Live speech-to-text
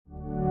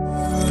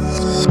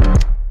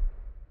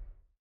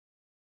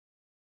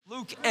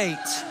Luke 8.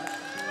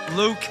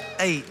 Luke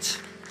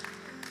 8.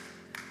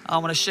 I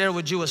want to share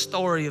with you a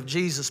story of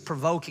Jesus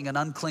provoking an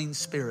unclean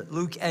spirit.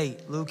 Luke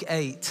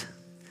 8.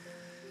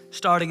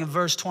 Starting in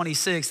verse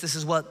 26, this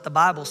is what the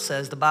Bible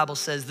says. The Bible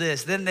says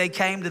this: Then they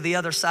came to the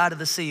other side of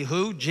the sea.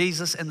 Who?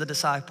 Jesus and the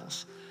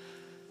disciples.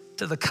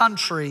 To the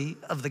country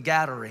of the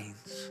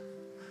Gadarenes.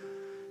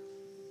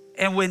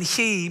 And when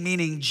he,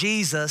 meaning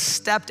Jesus,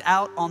 stepped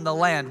out on the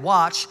land,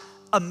 watch,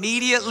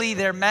 immediately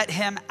there met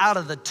him out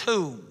of the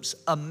tombs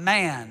a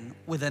man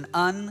with an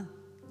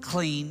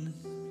unclean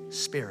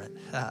spirit.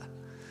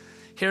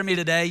 Hear me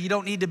today, you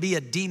don't need to be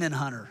a demon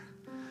hunter.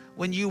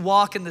 When you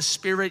walk in the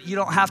Spirit, you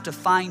don't have to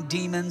find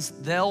demons,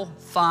 they'll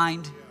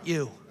find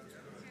you.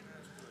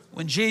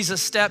 When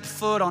Jesus stepped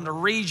foot on the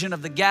region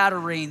of the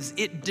Gadarenes,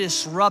 it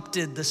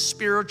disrupted the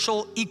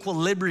spiritual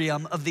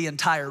equilibrium of the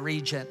entire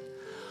region.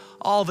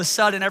 All of a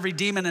sudden, every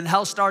demon in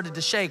hell started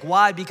to shake.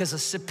 Why? Because a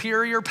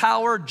superior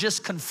power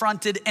just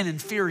confronted an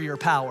inferior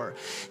power.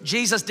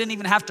 Jesus didn't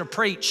even have to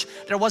preach.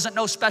 There wasn't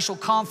no special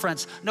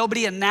conference.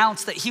 Nobody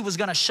announced that he was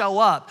gonna show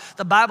up.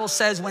 The Bible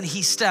says when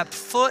he stepped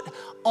foot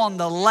on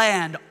the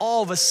land,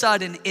 all of a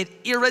sudden it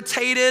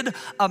irritated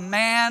a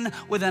man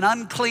with an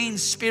unclean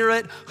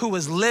spirit who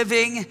was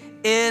living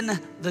in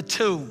the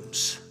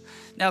tombs.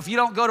 Now, if you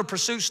don't go to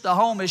Pursuit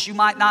Snohomish, you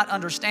might not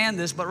understand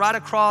this, but right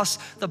across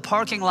the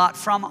parking lot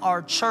from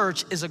our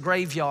church is a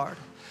graveyard.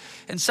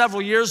 And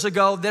several years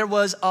ago, there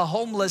was a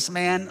homeless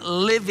man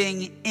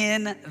living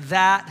in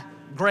that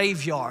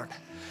graveyard.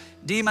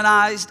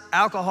 Demonized,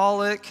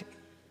 alcoholic,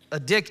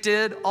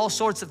 addicted, all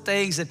sorts of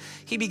things. And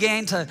he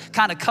began to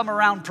kind of come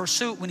around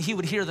Pursuit when he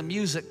would hear the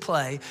music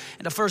play.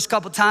 And the first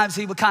couple times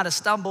he would kind of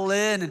stumble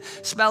in and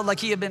smelled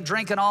like he had been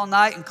drinking all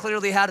night and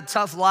clearly had a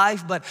tough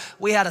life, but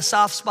we had a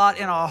soft spot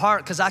in our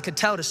heart because I could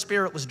tell the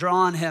Spirit was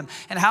drawing him.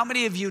 And how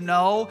many of you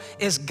know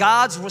it's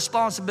God's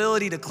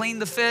responsibility to clean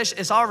the fish?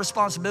 It's our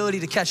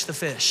responsibility to catch the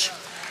fish.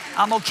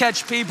 I'm gonna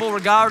catch people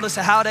regardless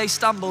of how they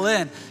stumble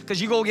in,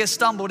 because you gonna get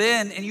stumbled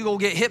in and you gonna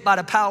get hit by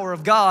the power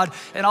of God,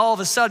 and all of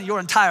a sudden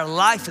your entire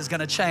life is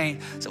gonna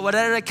change. So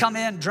whether they come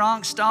in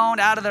drunk, stoned,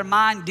 out of their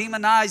mind,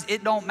 demonized,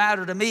 it don't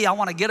matter to me. I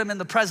wanna get them in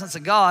the presence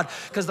of God,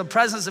 because the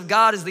presence of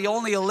God is the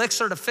only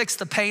elixir to fix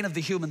the pain of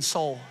the human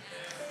soul.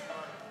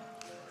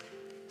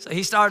 So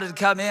he started to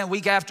come in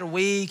week after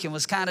week and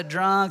was kind of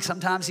drunk.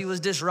 Sometimes he was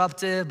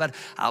disruptive, but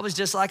I was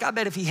just like, I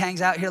bet if he hangs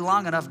out here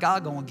long enough,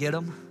 God gonna get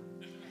him.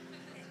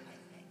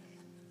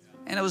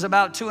 And it was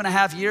about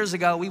 2.5 years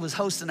ago, we was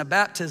hosting a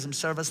baptism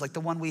service like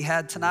the one we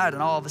had tonight,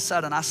 and all of a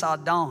sudden I saw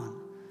Don,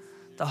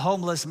 the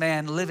homeless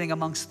man living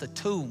amongst the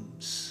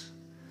tombs,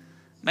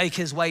 make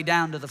his way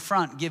down to the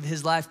front, give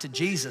his life to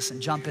Jesus, and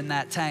jump in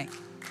that tank.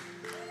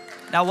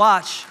 Now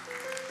watch,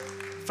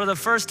 for the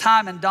first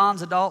time in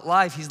Don's adult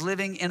life, he's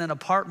living in an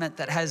apartment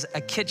that has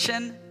a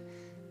kitchen,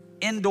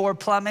 indoor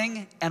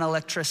plumbing, and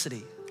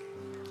electricity.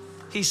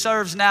 He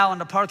serves now in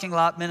the parking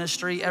lot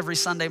ministry every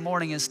Sunday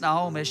morning in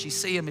Snohomish. You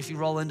see him if you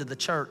roll into the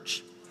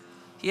church.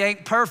 He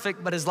ain't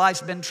perfect, but his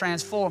life's been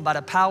transformed by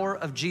the power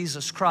of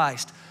Jesus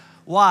Christ.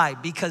 Why?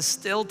 Because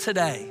still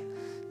today,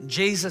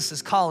 Jesus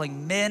is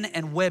calling men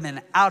and women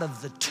out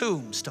of the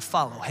tombs to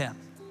follow him.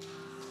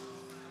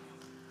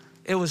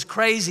 It was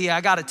crazy.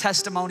 I got a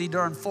testimony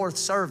during fourth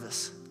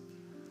service.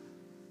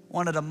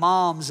 One of the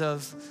moms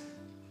of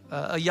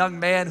a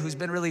young man who's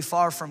been really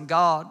far from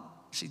God,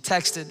 she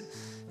texted,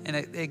 and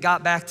it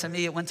got back to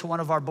me. It went to one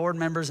of our board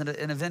members, and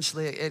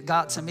eventually it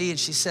got to me. And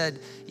she said,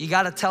 you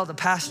got to tell the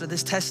pastor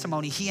this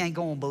testimony. He ain't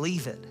going to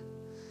believe it.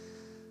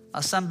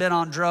 My son been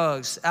on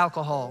drugs,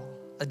 alcohol,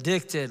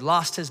 addicted,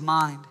 lost his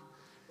mind.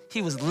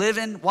 He was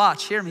living,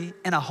 watch, hear me,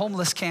 in a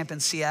homeless camp in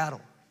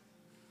Seattle.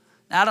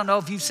 Now, I don't know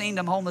if you've seen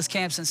them homeless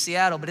camps in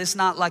Seattle, but it's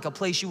not like a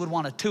place you would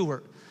want to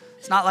tour.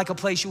 It's not like a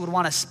place you would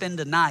want to spend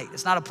a night.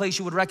 It's not a place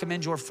you would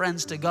recommend your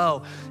friends to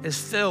go. It's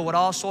filled with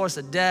all sorts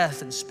of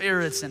death and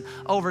spirits and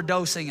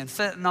overdosing and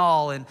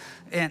fentanyl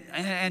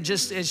and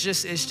just it's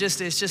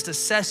just a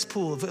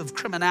cesspool of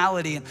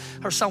criminality. And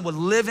her son was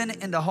living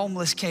in the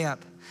homeless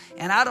camp.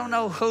 And I don't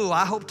know who,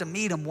 I hope to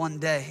meet him one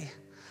day.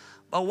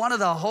 But one of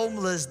the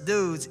homeless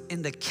dudes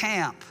in the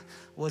camp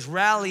was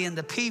rallying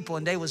the people,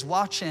 and they was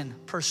watching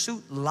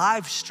Pursuit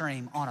live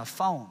stream on a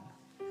phone.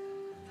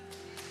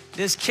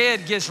 This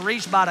kid gets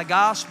reached by the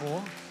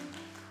gospel,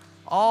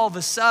 all of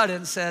a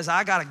sudden says,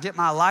 I gotta get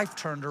my life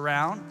turned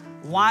around,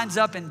 winds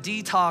up in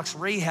detox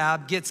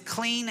rehab, gets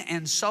clean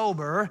and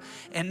sober,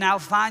 and now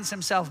finds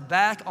himself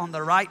back on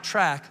the right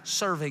track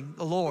serving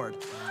the Lord.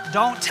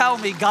 Don't tell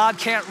me God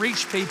can't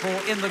reach people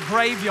in the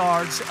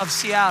graveyards of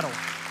Seattle.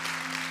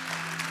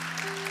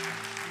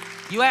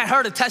 You ain't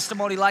heard a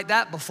testimony like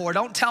that before.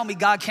 Don't tell me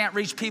God can't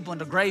reach people in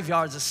the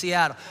graveyards of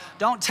Seattle.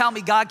 Don't tell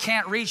me God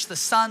can't reach the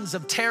sons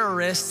of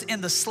terrorists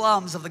in the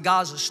slums of the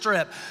Gaza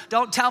Strip.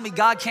 Don't tell me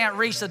God can't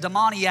reach the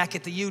demoniac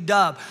at the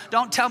UW.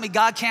 Don't tell me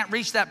God can't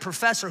reach that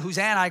professor who's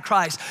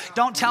Antichrist.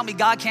 Don't tell me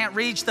God can't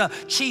reach the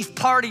chief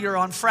partier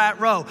on Frat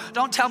Row.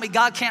 Don't tell me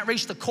God can't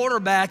reach the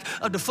quarterback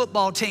of the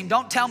football team.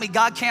 Don't tell me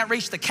God can't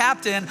reach the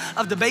captain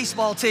of the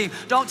baseball team.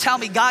 Don't tell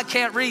me God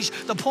can't reach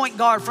the point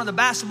guard from the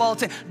basketball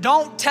team.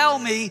 Don't tell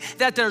me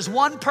that there's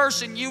one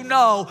person you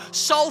know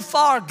so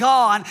far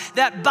gone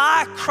that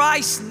by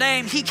Christ's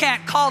name, he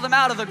can't call them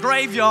out of the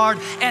graveyard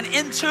and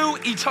into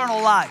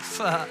eternal life.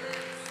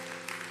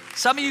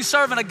 Some of you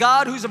serving a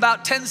God who's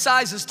about 10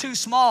 sizes too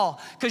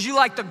small because you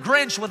like the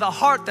Grinch with a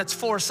heart that's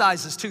 4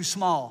 sizes too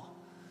small.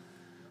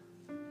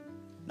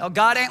 No,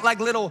 God ain't like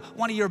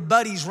one of your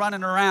buddies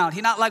running around.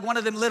 He's not like one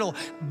of them little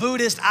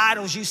Buddhist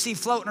idols you see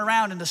floating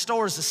around in the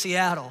stores of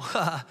Seattle.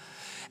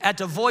 At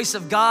the voice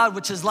of God,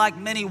 which is like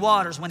many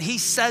waters. When he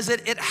says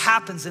it, it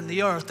happens in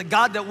the earth. The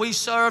God that we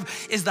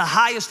serve is the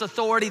highest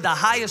authority, the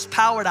highest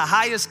power, the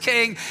highest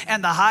king,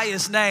 and the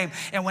highest name.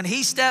 And when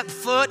he stepped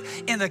foot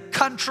in the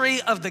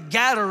country of the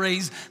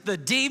Gadarenes, the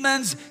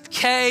demons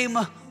came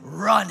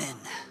running.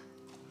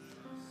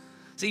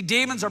 See,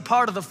 demons are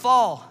part of the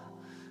fall,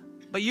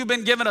 but you've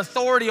been given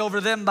authority over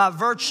them by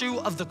virtue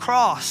of the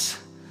cross.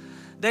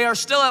 They are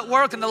still at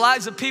work in the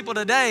lives of people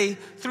today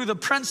through the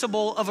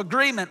principle of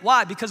agreement.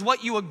 Why? Because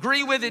what you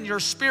agree with in your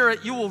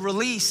spirit, you will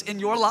release in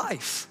your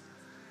life.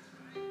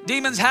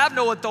 Demons have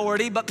no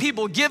authority, but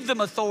people give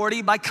them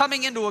authority by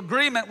coming into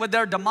agreement with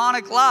their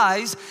demonic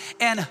lies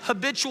and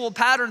habitual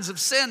patterns of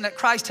sin that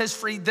Christ has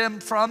freed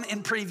them from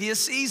in previous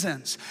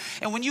seasons.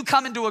 And when you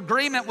come into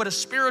agreement with a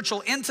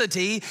spiritual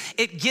entity,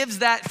 it gives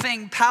that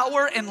thing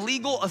power and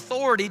legal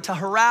authority to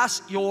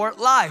harass your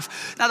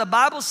life. Now, the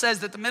Bible says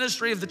that the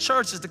ministry of the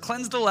church is to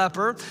cleanse the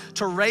leper,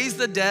 to raise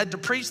the dead, to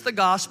preach the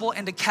gospel,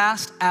 and to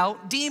cast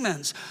out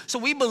demons. So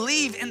we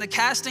believe in the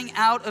casting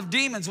out of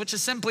demons, which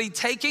is simply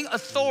taking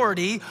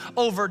authority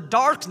over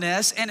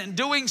darkness, and in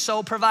doing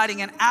so,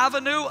 providing an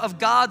avenue of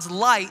God's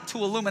light to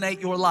illuminate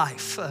your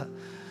life.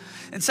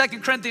 In 2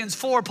 Corinthians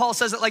 4, Paul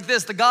says it like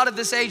this: the God of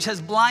this age has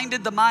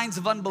blinded the minds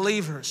of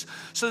unbelievers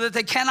so that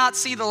they cannot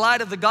see the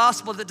light of the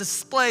gospel that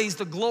displays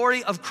the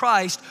glory of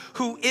Christ,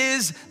 who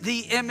is the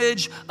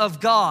image of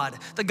God.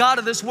 The God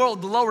of this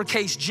world, the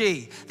lowercase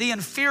g, the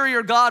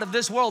inferior God of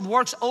this world,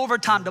 works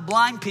overtime to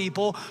blind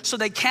people so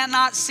they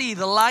cannot see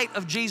the light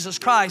of Jesus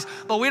Christ.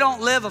 But we don't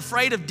live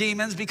afraid of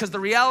demons because the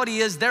reality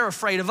is they're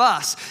afraid of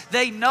us.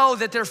 They know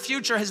that their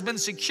future has been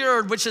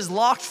secured, which is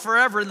locked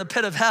forever in the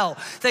pit of hell.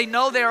 They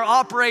know they are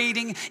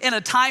operating in a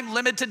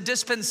time-limited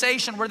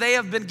dispensation where they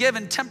have been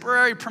given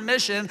temporary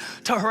permission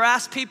to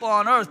harass people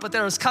on earth. But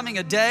there is coming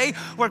a day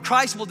where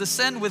Christ will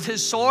descend with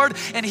his sword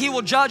and he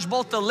will judge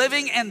both the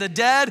living and the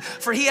dead,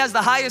 for he has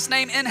the highest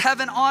name in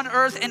heaven, on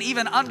earth, and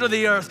even under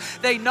the earth.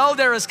 They know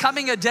there is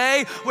coming a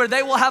day where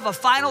they will have a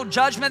final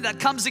judgment that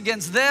comes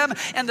against them,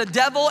 and the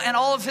devil and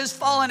all of his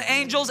fallen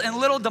angels and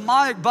little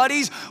demonic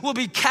buddies will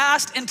be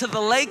cast into the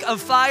lake of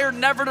fire,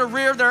 never to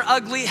rear their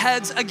ugly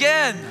heads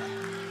again.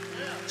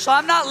 So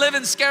I'm not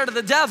living scared of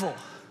the devil.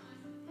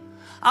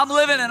 I'm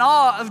living in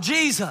awe of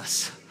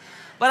Jesus.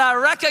 But I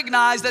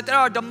recognize that there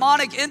are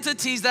demonic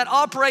entities that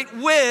operate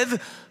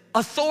with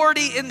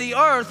authority in the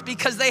earth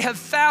because they have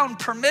found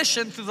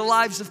permission through the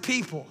lives of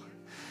people.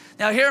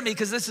 Now hear me,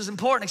 because this is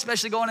important,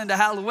 especially going into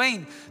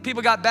Halloween.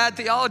 People got bad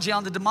theology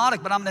on the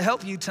demonic, but I'm gonna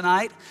help you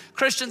tonight.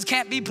 Christians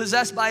can't be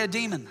possessed by a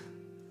demon.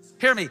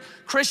 Hear me,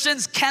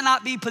 Christians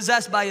cannot be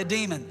possessed by a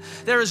demon.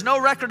 There is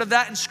no record of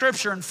that in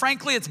Scripture, and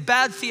frankly, it's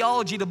bad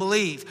theology to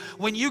believe.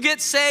 When you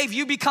get saved,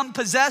 you become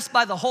possessed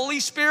by the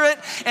Holy Spirit,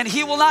 and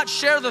he will not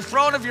share the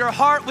throne of your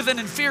heart with an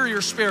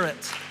inferior spirit.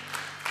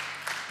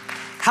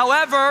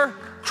 However,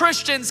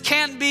 Christians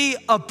can be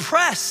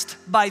oppressed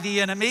by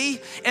the enemy,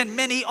 and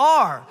many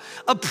are.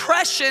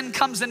 Oppression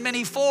comes in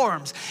many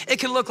forms. It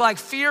can look like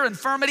fear,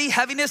 infirmity,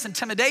 heaviness,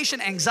 intimidation,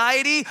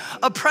 anxiety.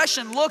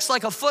 Oppression looks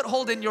like a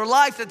foothold in your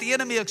life that the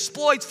enemy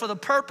exploits for the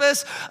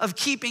purpose of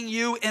keeping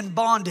you in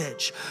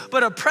bondage.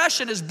 But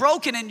oppression is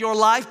broken in your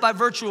life by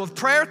virtue of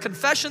prayer,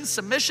 confession,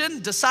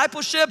 submission,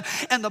 discipleship,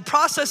 and the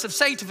process of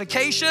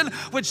sanctification,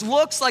 which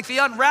looks like the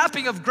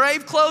unwrapping of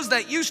grave clothes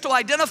that used to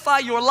identify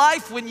your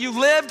life when you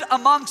lived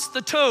amongst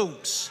the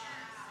tombs.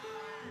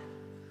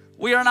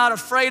 We are not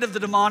afraid of the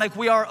demonic.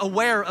 We are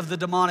aware of the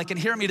demonic. And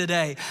hear me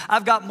today.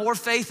 I've got more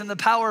faith in the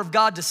power of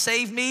God to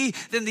save me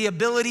than the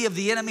ability of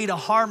the enemy to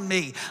harm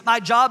me. My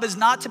job is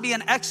not to be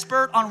an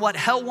expert on what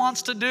hell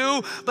wants to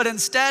do, but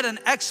instead an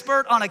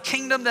expert on a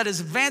kingdom that is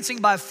advancing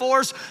by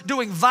force,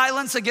 doing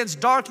violence against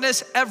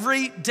darkness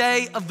every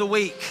day of the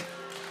week.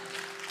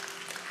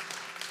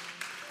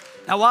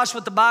 Now watch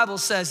what the Bible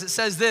says. It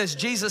says this: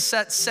 Jesus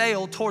set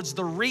sail towards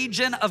the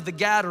region of the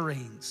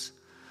Gadarenes.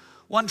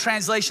 One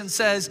translation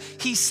says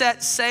he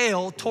set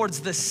sail towards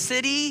the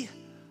city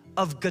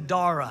of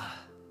Gadara.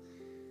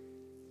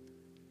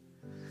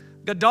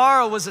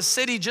 Gadara was a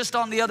city just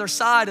on the other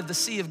side of the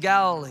Sea of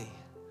Galilee.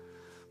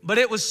 but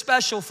it was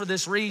special for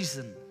this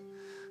reason.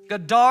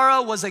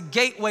 Gadara was a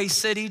gateway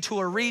city to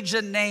a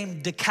region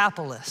named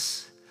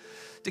Decapolis.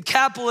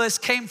 Decapolis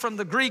came from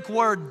the Greek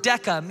word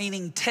deca,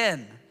 meaning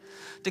 10.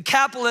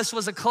 Decapolis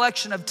was a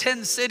collection of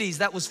 10 cities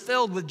that was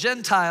filled with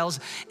Gentiles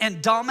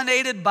and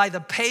dominated by the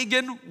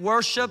pagan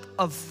worship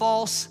of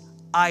false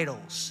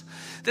idols.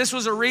 This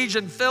was a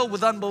region filled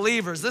with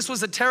unbelievers. This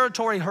was a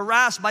territory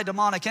harassed by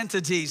demonic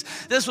entities.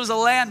 This was a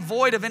land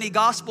void of any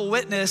gospel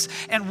witness.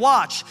 And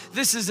watch,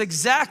 this is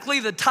exactly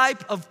the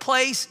type of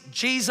place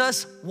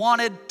Jesus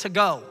wanted to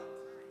go.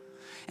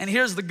 And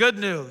here's the good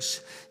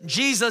news.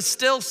 Jesus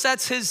still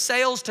sets his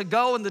sails to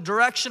go in the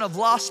direction of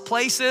lost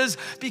places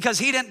because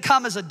he didn't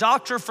come as a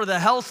doctor for the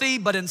healthy,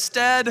 but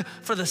instead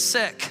for the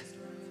sick.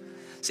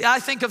 See, I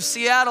think of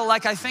Seattle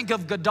like I think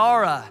of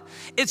Gadara.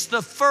 It's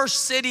the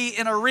first city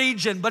in a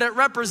region, but it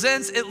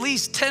represents at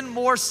least 10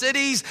 more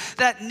cities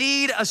that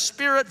need a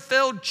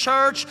spirit-filled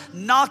church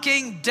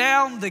knocking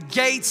down the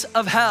gates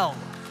of hell.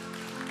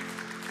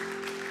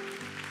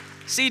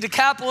 See,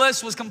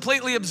 Decapolis was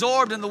completely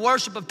absorbed in the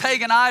worship of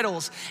pagan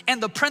idols,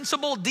 and the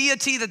principal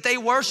deity that they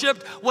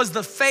worshiped was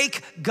the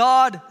fake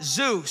god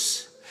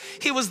Zeus.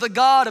 He was the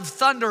god of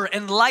thunder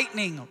and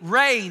lightning,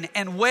 rain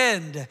and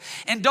wind.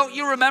 And don't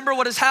you remember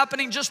what is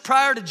happening just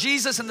prior to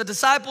Jesus and the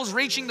disciples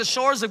reaching the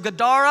shores of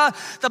Gadara?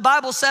 The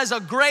Bible says a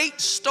great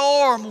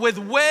storm with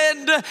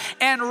wind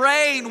and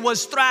rain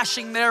was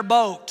thrashing their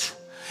boat.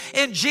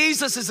 And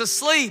Jesus is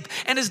asleep,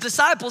 and his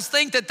disciples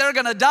think that they're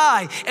gonna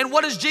die. And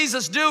what does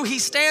Jesus do? He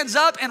stands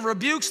up and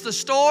rebukes the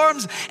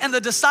storms, and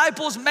the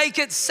disciples make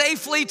it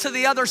safely to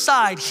the other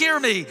side. Hear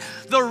me,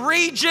 the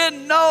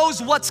region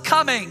knows what's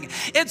coming.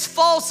 Its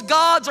false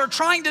gods are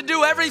trying to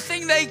do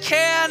everything they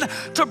can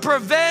to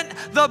prevent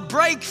the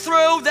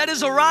breakthrough that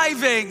is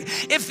arriving.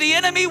 If the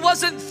enemy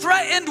wasn't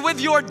threatened with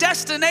your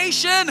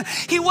destination,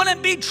 he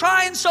wouldn't be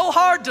trying so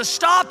hard to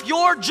stop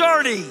your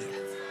journey.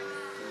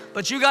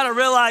 But you gotta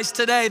realize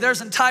today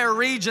there's entire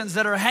regions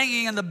that are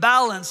hanging in the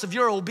balance of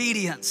your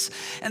obedience.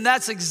 And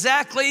that's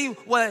exactly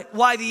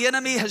why the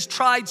enemy has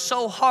tried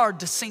so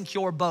hard to sink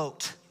your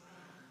boat.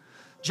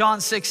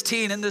 John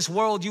 16, in this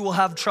world you will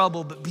have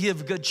trouble, but be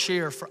of good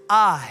cheer, for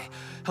I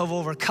have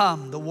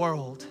overcome the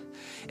world.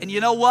 And you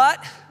know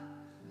what?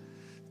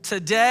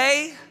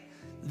 Today,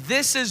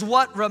 this is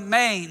what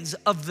remains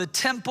of the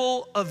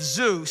temple of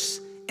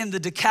Zeus in the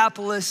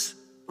Decapolis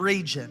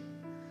region.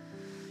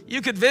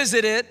 You could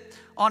visit it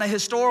on a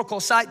historical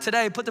site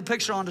today. Put the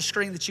picture on the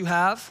screen that you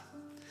have.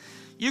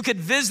 You could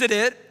visit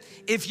it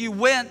if you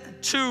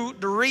went to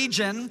the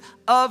region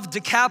of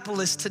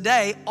Decapolis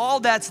today.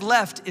 All that's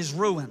left is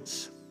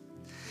ruins.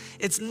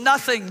 It's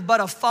nothing but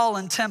a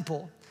fallen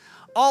temple.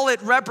 All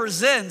it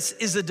represents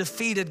is a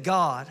defeated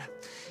God.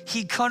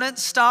 He couldn't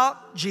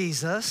stop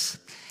Jesus,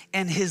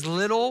 and his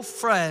little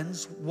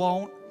friends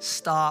won't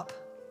stop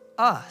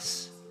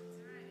us.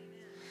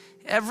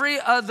 Every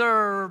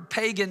other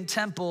pagan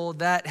temple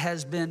that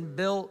has been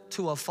built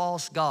to a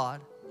false god,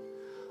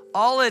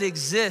 all it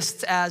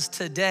exists as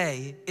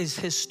today is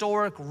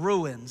historic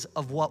ruins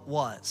of what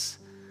was.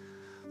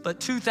 But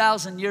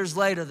 2,000 years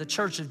later, the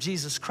Church of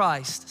Jesus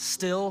Christ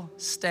still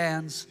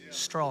stands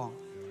strong.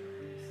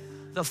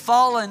 The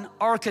fallen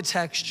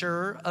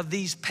architecture of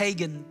these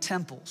pagan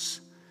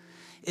temples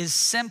is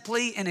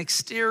simply an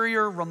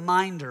exterior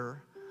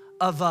reminder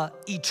of an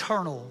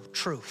eternal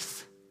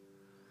truth.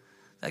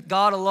 That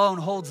God alone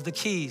holds the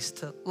keys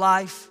to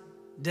life,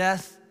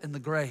 death, and the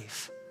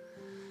grave.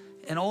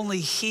 And only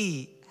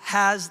he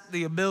has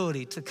the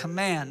ability to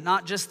command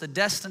not just the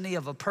destiny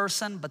of a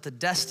person, but the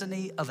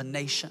destiny of a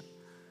nation.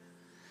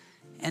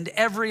 And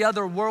every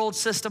other world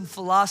system,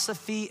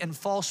 philosophy, and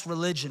false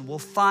religion will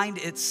find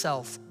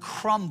itself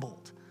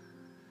crumbled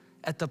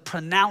at the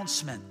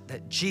pronouncement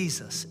that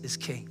Jesus is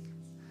king.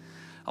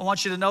 I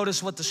want you to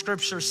notice what the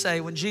scriptures say.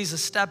 When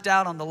Jesus stepped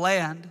out on the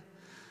land,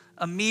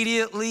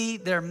 immediately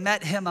there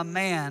met him a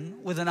man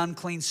with an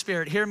unclean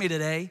spirit. Hear me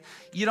today.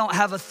 You don't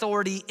have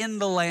authority in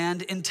the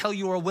land until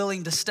you are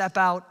willing to step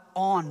out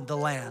on the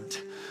land.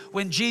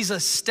 When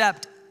Jesus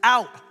stepped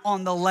out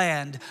on the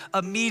land,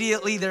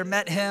 immediately there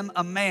met him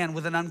a man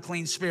with an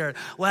unclean spirit.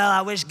 Well,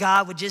 I wish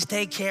God would just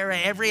take care of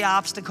every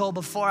obstacle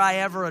before I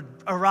ever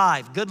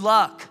arrive. Good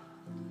luck.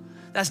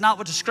 That's not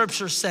what the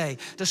scriptures say.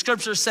 The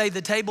scriptures say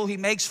the table he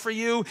makes for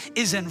you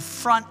is in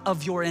front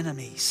of your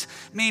enemies.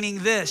 Meaning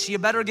this, you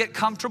better get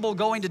comfortable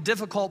going to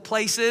difficult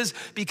places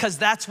because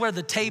that's where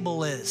the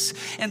table is.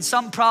 And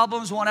some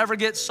problems won't ever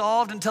get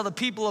solved until the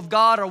people of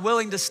God are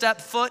willing to step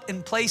foot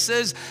in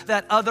places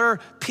that other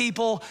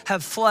people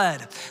have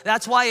fled.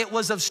 That's why it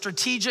was of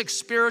strategic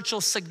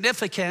spiritual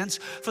significance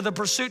for the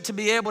Pursuit to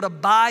be able to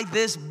buy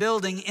this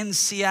building in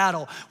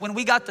Seattle. When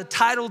we got the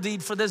title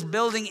deed for this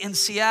building in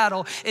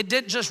Seattle, it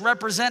didn't just represent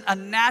represent a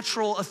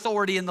natural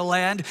authority in the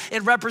land.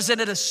 It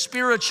represented a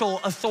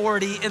spiritual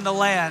authority in the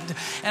land.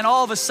 And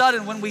all of a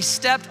sudden, when we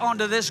stepped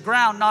onto this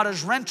ground, not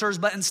as renters,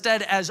 but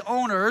instead as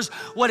owners,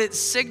 what it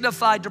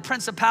signified to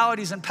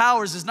principalities and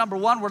powers is, number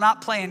one, we're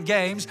not playing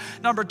games.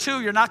 Number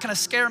two, you're not gonna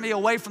scare me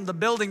away from the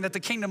building that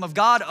the kingdom of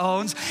God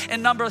owns.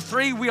 And number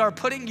three, we are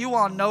putting you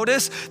on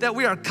notice that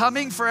we are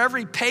coming for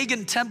every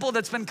pagan temple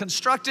that's been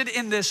constructed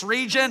in this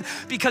region,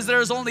 because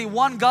there is only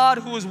one God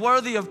who is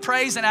worthy of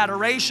praise and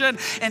adoration,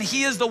 and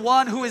he is the one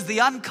who is the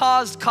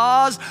uncaused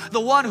cause, the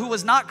one who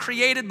was not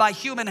created by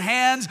human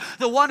hands,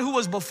 the one who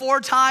was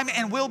before time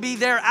and will be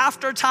there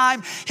after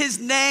time. His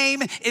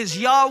name is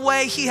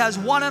Yahweh. He has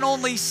one and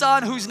only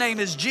Son whose name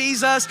is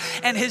Jesus,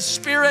 and his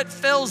Spirit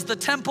fills the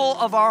temple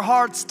of our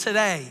hearts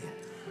today.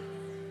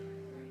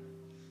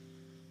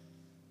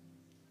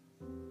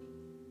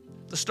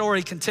 The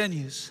story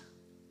continues.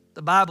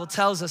 The Bible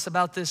tells us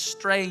about this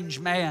strange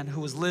man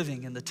who was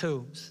living in the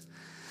tombs.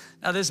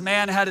 Now, this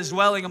man had his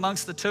dwelling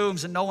amongst the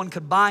tombs, and no one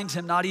could bind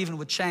him, not even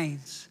with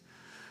chains.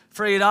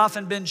 For he had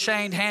often been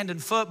chained hand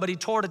and foot, but he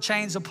tore the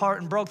chains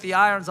apart and broke the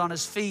irons on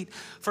his feet,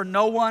 for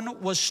no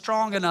one was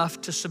strong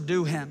enough to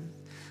subdue him.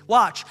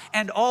 Watch,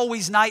 and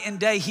always night and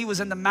day he was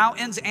in the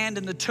mountains and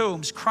in the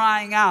tombs,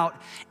 crying out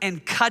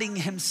and cutting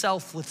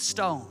himself with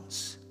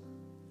stones.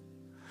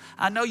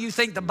 I know you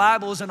think the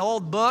Bible is an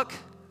old book,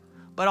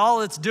 but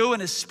all it's doing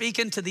is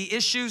speaking to the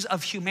issues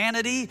of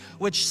humanity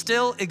which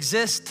still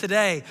exist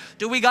today.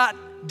 Do we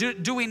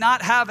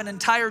not have an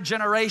entire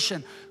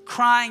generation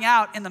crying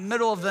out in the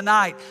middle of the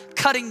night,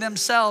 cutting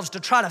themselves to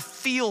try to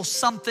feel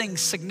something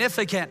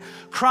significant,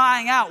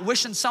 crying out,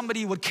 wishing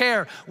somebody would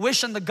care,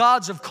 wishing the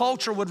gods of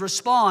culture would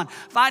respond,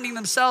 finding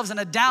themselves in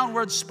a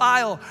downward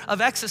spiral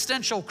of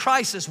existential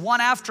crisis, one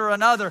after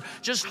another,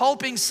 just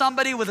hoping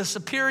somebody with a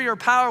superior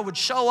power would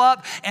show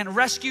up and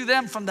rescue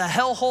them from the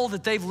hellhole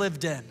that they've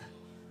lived in?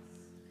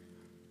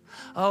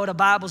 Oh, the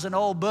Bible's an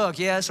old book.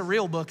 Yeah, it's a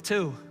real book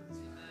too.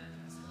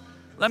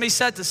 Let me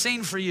set the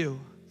scene for you.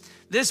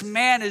 This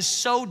man is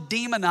so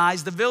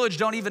demonized, the village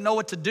don't even know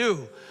what to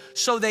do.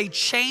 So they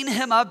chain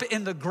him up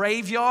in the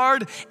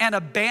graveyard and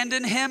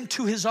abandon him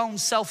to his own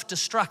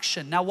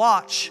self-destruction. Now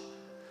watch.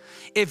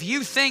 If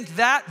you think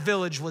that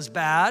village was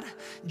bad,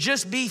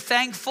 just be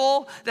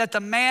thankful that the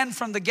man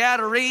from the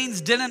Gadarenes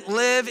didn't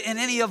live in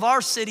any of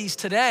our cities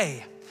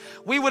today.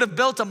 We would have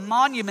built a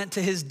monument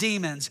to his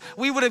demons.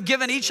 We would have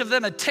given each of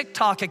them a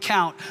TikTok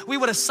account. We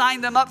would have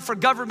signed them up for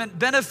government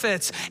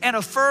benefits and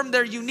affirmed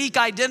their unique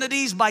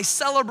identities by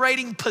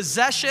celebrating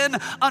possession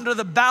under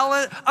the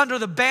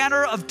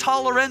banner of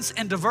tolerance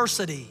and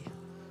diversity.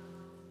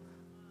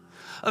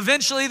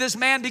 Eventually, this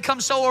man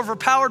becomes so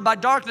overpowered by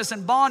darkness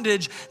and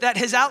bondage that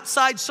his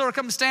outside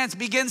circumstance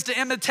begins to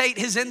imitate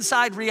his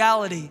inside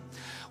reality.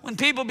 When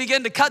people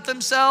begin to cut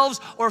themselves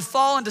or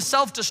fall into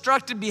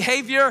self-destructive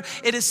behavior,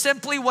 it is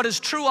simply what is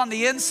true on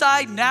the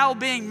inside now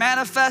being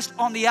manifest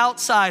on the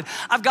outside.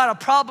 I've got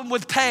a problem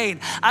with pain.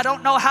 I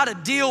don't know how to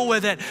deal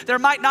with it. There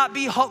might not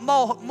be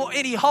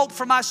any hope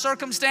for my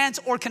circumstance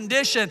or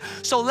condition.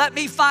 So let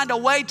me find a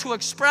way to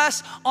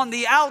express on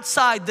the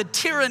outside the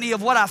tyranny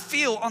of what I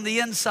feel on the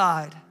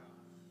inside.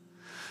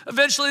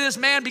 Eventually, this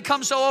man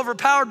becomes so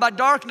overpowered by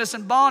darkness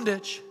and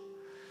bondage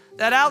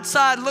that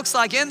outside looks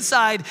like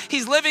inside.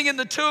 He's living in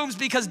the tombs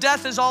because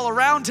death is all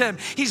around him.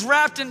 He's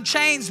wrapped in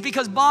chains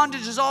because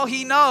bondage is all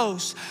he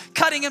knows.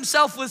 Cutting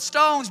himself with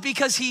stones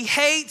because he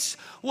hates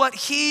what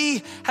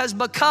he has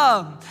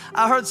become.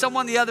 I heard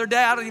someone the other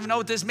day, I don't even know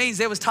what this means.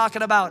 They was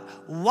talking about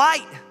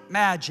white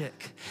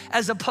magic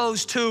as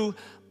opposed to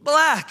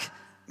black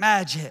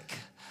magic.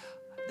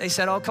 They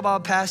said, oh, come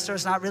on, Pastor,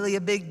 it's not really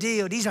a big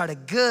deal. These are the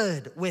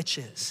good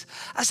witches.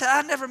 I said,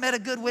 I never met a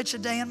good witch a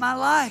day in my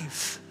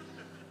life.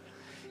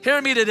 Hear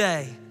me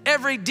today.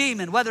 Every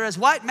demon, whether it's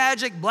white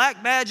magic,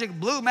 black magic,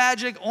 blue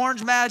magic,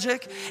 orange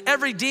magic,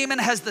 every demon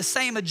has the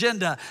same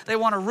agenda. They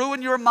want to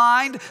ruin your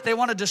mind, they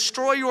want to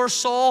destroy your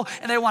soul,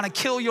 and they want to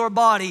kill your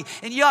body.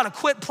 And you ought to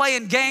quit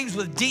playing games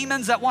with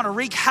demons that want to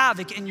wreak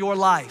havoc in your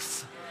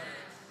life.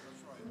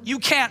 You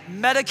can't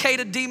medicate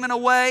a demon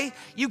away.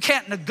 You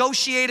can't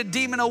negotiate a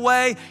demon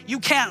away.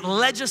 You can't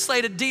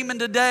legislate a demon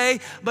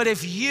today. But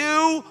if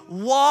you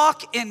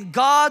walk in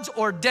God's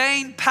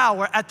ordained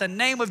power at the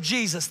name of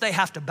Jesus, they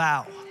have to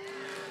bow.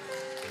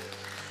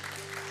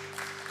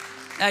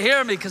 Now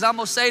hear me, because I'm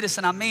gonna say this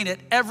and I mean it.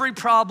 Every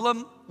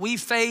problem we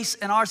face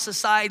in our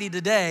society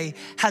today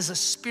has a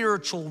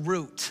spiritual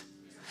root.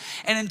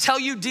 And until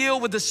you deal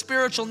with the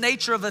spiritual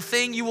nature of a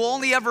thing, you will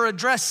only ever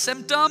address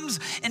symptoms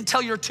until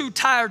you're too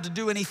tired to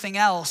do anything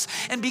else.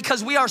 And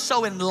because we are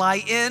so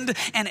enlightened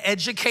and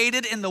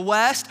educated in the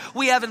West,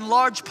 we have in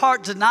large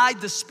part denied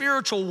the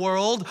spiritual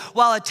world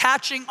while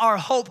attaching our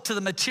hope to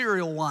the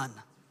material one.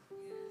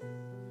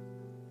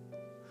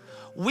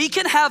 We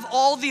can have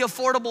all the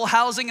affordable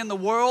housing in the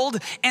world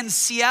and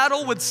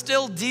Seattle would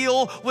still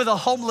deal with a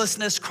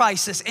homelessness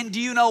crisis. And do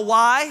you know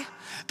why?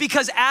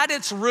 Because at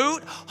its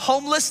root,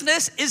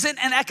 homelessness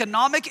isn't an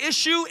economic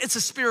issue, it's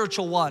a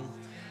spiritual one.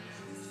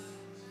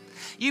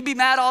 You be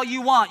mad all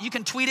you want. You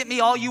can tweet at me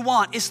all you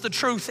want. It's the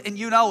truth and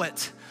you know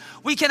it.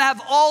 We can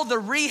have all the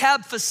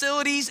rehab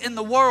facilities in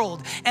the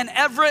world, and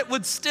Everett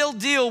would still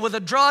deal with a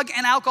drug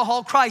and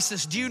alcohol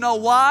crisis. Do you know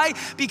why?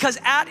 Because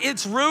at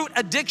its root,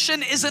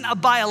 addiction isn't a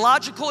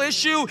biological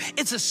issue,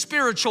 it's a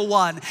spiritual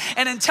one.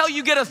 And until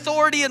you get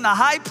authority in the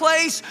high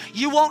place,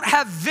 you won't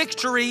have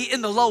victory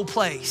in the low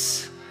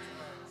place.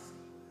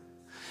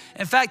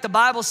 In fact, the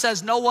Bible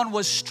says no one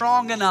was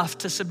strong enough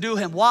to subdue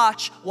him.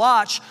 Watch.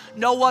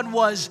 No one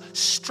was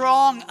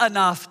strong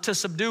enough to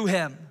subdue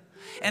him.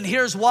 And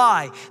here's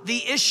why.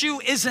 The issue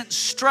isn't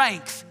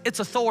strength, it's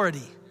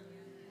authority.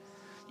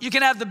 You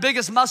can have the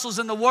biggest muscles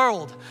in the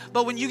world,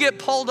 but when you get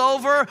pulled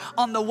over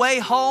on the way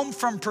home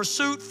from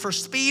pursuit for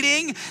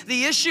speeding,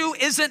 the issue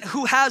isn't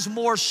who has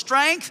more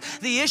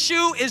strength, the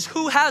issue is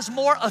who has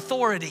more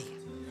authority.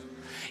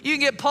 You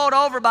can get pulled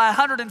over by a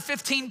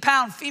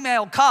 115-pound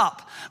female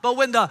cop, but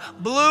when the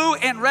blue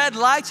and red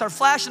lights are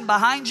flashing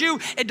behind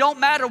you, it don't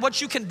matter what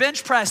you can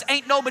bench press.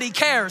 Ain't nobody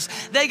cares.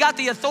 They got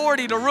the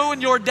authority to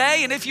ruin your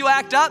day, and if you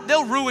act up,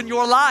 they'll ruin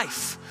your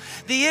life.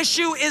 The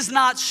issue is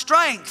not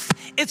strength,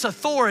 it's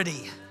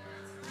authority.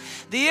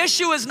 The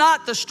issue is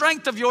not the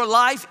strength of your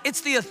life,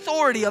 it's the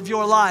authority of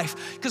your life.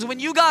 Because when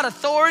you got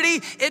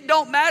authority, it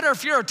don't matter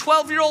if you're a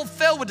 12-year-old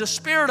filled with the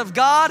Spirit of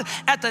God.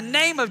 At the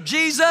name of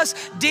Jesus,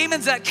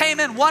 demons that came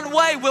in one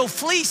way will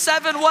flee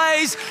 7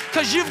 ways,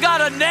 because you've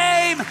got a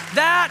name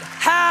that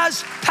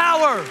has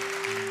power.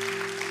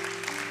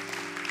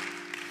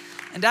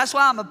 And that's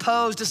why I'm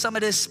opposed to some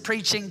of this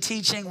preaching,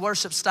 teaching,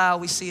 worship style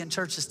we see in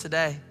churches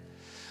today.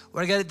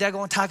 They're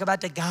going to talk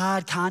about the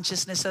God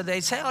consciousness. So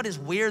they say all this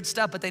weird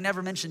stuff, but they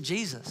never mention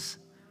Jesus.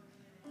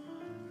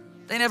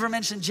 They never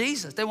mention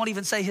Jesus. They won't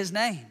even say his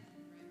name.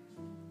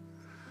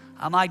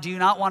 I'm like, do you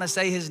not want to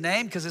say his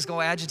name because it's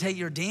going to agitate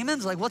your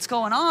demons? Like, what's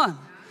going on?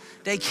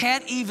 They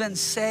can't even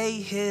say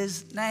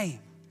his name.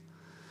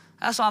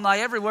 That's why I'm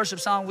like, every worship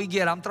song we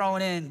get, I'm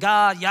throwing in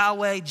God,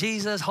 Yahweh,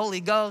 Jesus, Holy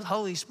Ghost,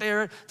 Holy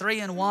Spirit, 3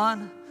 in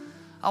 1.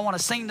 I want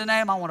to sing the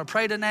name, I want to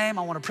pray the name,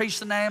 I want to preach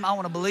the name, I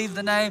want to believe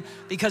the name,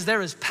 because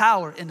there is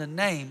power in the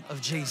name of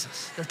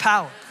Jesus. There's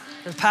power,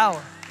 there's power.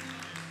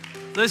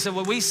 Listen,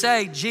 when we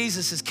say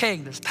Jesus is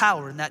king, there's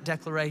power in that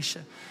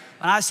declaration.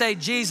 When I say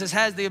Jesus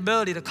has the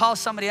ability to call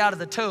somebody out of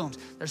the tombs,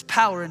 there's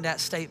power in that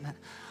statement.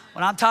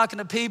 When I'm talking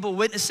to people,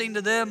 witnessing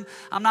to them,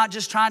 I'm not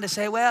just trying to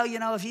say, well, you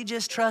know, if you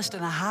just trust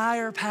in a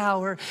higher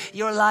power,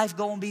 your life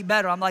gonna be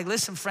better. I'm like,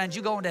 listen, friends,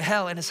 you're going to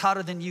hell and it's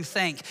hotter than you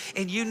think.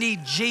 And you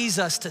need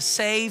Jesus to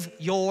save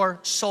your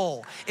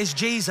soul. It's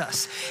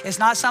Jesus. It's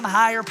not some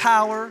higher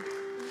power.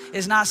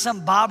 It's not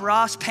some Bob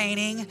Ross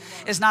painting.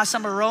 It's not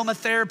some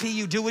aromatherapy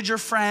you do with your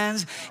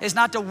friends. It's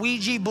not the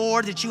Ouija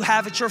board that you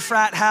have at your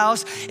frat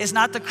house. It's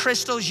not the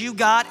crystals you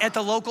got at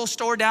the local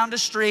store down the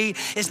street.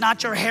 It's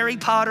not your Harry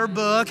Potter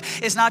book.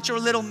 It's not your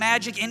little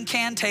magic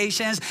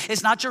incantations.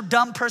 It's not your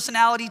dumb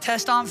personality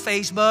test on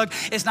Facebook.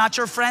 It's not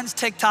your friend's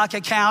TikTok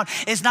account.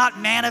 It's not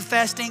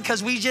manifesting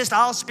because we just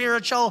all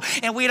spiritual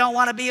and we don't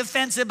want to be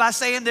offensive by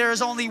saying there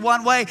is only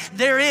one way.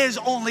 There is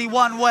only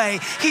one way.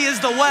 He is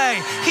the way.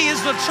 He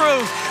is the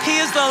truth. He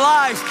is the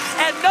life,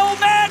 and no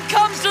man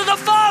comes to the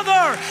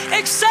Father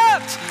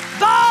except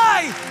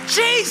by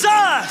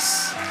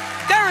Jesus.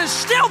 There is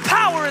still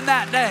power in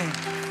that name.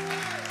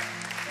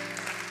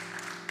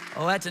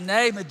 Oh, at the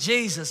name of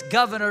Jesus,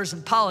 governors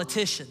and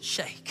politicians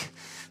shake.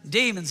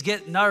 Demons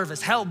get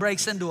nervous. Hell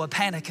breaks into a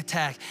panic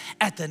attack.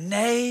 At the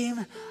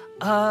name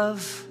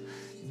of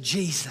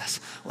Jesus.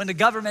 When the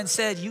government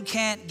said, you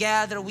can't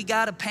gather, we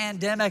got a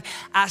pandemic,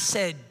 I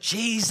said,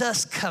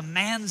 Jesus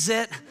commands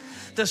it.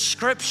 The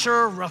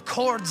scripture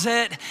records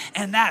it,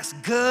 and that's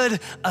good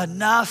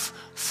enough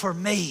for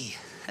me.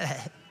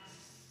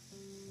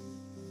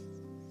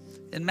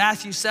 In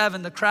Matthew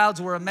 7, the crowds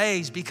were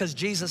amazed because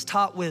Jesus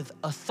taught with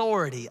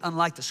authority,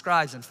 unlike the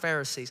scribes and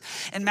Pharisees.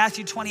 In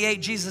Matthew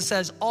 28, Jesus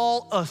says,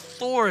 all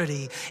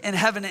authority in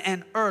heaven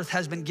and earth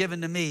has been given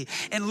to me.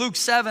 In Luke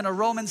 7, a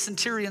Roman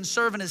centurion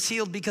servant is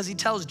healed because he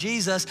tells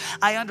Jesus,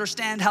 I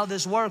understand how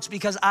this works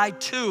because I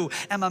too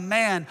am a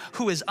man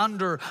who is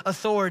under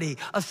authority.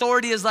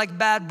 Authority is like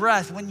bad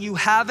breath. When you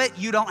have it,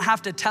 you don't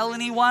have to tell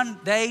anyone,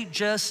 they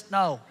just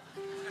know.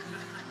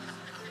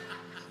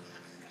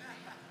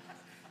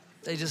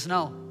 They just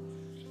know.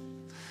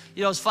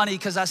 You know, it's funny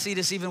because I see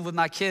this even with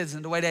my kids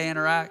and the way they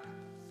interact.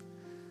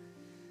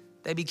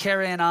 They be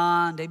carrying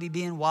on. They be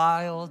being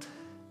wild.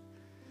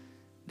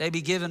 They be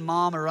giving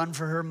mom a run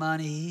for her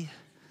money.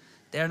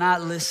 They're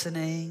not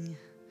listening,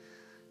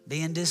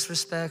 being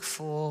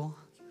disrespectful,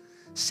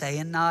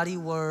 saying naughty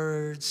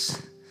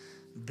words,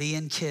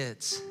 being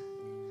kids.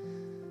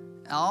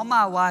 And all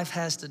my wife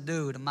has to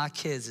do to my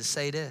kids is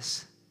say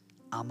this,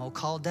 I'm gonna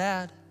call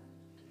dad.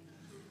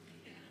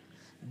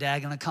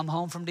 Dad gonna come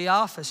home from the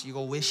office. You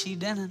gonna wish he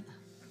didn't.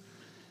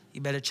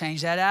 You better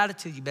change that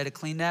attitude. You better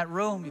clean that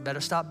room. You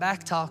better stop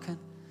back talking.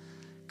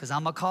 Because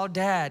I'm gonna call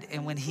dad.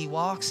 And when he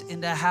walks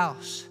in the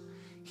house,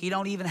 he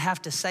don't even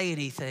have to say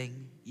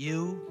anything.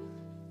 You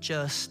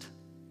just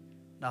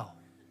know.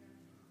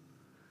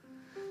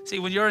 See,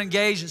 when you're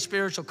engaged in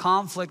spiritual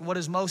conflict, what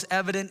is most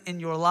evident in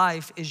your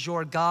life is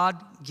your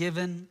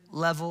God-given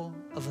level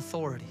of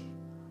authority.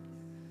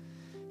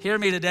 Hear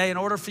me today, in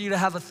order for you to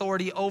have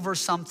authority over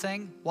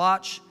something,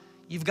 watch,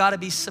 you've got to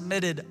be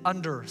submitted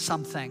under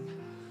something.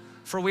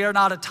 For we are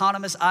not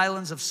autonomous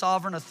islands of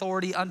sovereign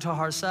authority unto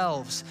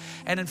ourselves.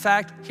 And in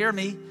fact, hear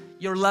me,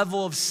 your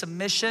level of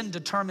submission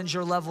determines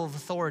your level of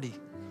authority.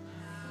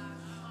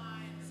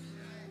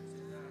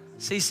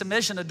 See,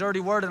 submission, a dirty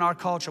word in our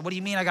culture. What do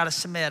you mean I gotta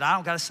submit? I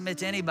don't gotta submit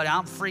to anybody.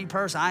 I'm a free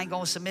person. I ain't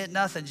gonna submit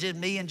nothing. Just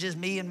me and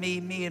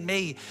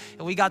me.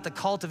 And we got the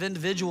cult of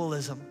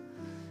individualism.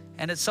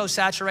 And it's so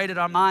saturated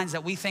our minds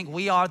that we think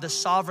we are the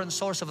sovereign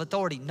source of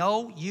authority.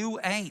 No, you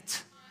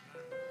ain't.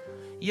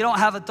 You don't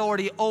have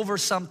authority over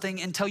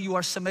something until you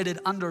are submitted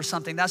under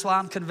something. That's why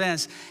I'm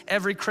convinced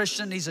every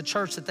Christian needs a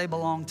church that they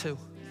belong to.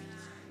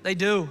 They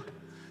do.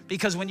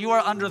 Because when you are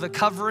under the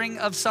covering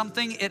of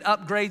something, it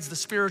upgrades the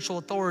spiritual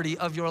authority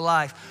of your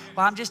life.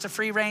 Well, I'm just a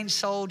free-range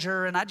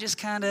soldier, and I just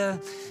kind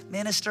of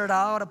minister to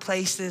all the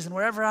places, and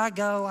wherever I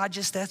go,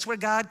 that's where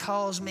God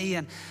calls me.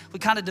 And we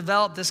kind of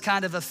develop this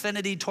kind of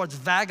affinity towards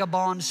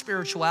vagabond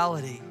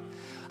spirituality.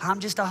 I'm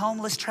just a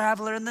homeless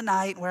traveler in the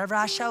night. Wherever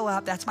I show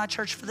up, that's my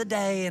church for the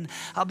day. And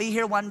I'll be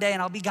here one day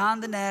and I'll be gone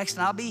the next.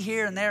 And I'll be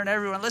here and there and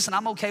everywhere. Listen,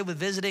 I'm okay with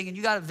visiting and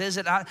you got to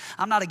visit.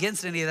 I'm not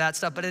against any of that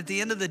stuff. But at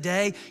the end of the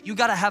day, you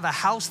got to have a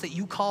house that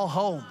you call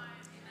home.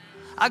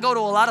 I go to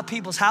a lot of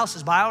people's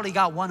houses, but I already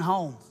got one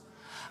home.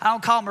 I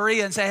don't call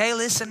Maria and say, hey,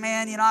 listen,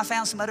 man, I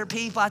found some other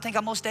people. I think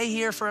I'm gonna stay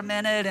here for a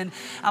minute and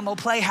I'm gonna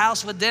play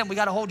house with them. We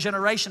got a whole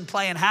generation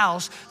playing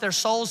house. Their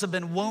souls have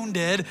been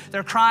wounded.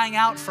 They're crying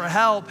out for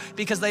help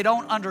because they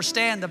don't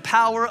understand the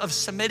power of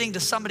submitting to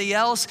somebody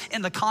else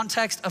in the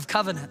context of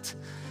covenant.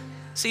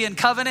 See, in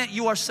covenant,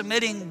 you are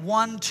submitting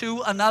one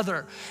to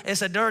another.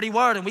 It's a dirty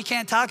word, and we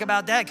can't talk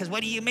about that because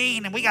what do you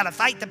mean? And we got to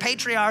fight the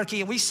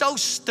patriarchy, and we're so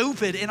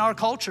stupid in our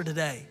culture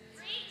today.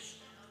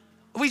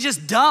 We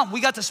just dumb. We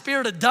got the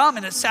spirit of dumb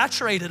and it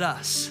saturated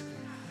us.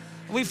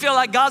 We feel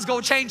like God's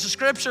gonna change the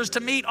scriptures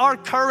to meet our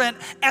current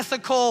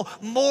ethical,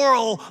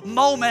 moral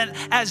moment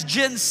as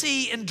Gen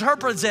Z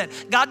interprets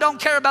it. God don't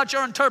care about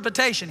your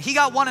interpretation. He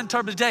got one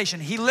interpretation.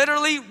 He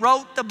literally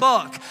wrote the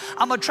book.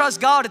 I'm gonna trust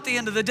God at the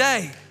end of the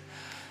day.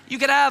 You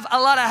can have a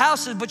lot of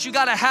houses, but you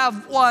gotta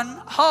have one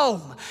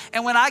home.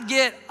 And when I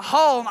get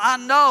home, I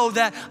know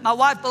that my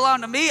wife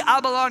belonged to me,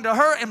 I belong to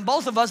her, and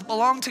both of us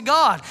belong to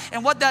God.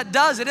 And what that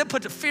does is it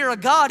puts the fear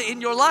of God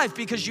in your life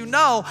because you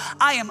know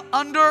I am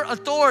under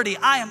authority.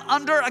 I am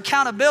under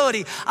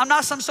accountability. I'm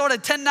not some sort of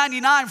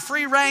 1099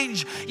 free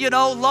range,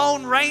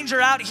 lone ranger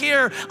out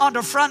here on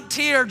the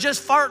frontier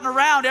just farting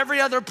around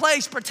every other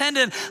place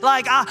pretending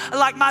like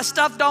my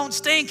stuff don't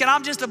stink and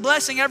I'm just a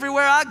blessing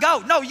everywhere I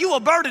go. No, you a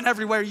burden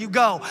everywhere you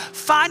go.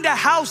 Find a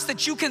house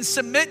that you can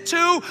submit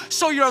to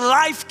so your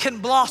life can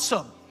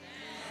blossom.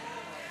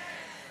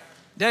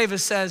 David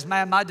says,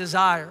 man, my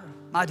desire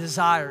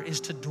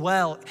is to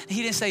dwell.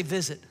 He didn't say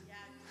visit.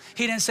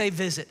 He didn't say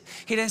visit.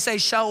 He didn't say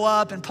show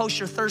up and post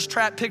your thirst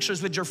trap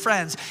pictures with your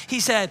friends. He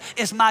said,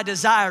 it's my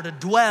desire to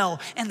dwell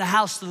in the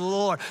house of the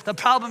Lord. The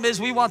problem is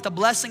we want the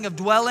blessing of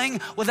dwelling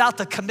without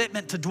the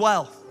commitment to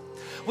dwell.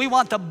 We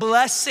want the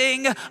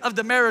blessing of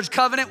the marriage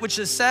covenant, which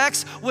is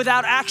sex,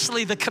 without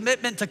actually the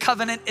commitment to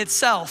covenant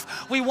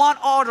itself. We want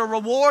all the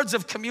rewards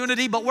of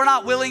community, but we're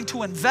not willing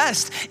to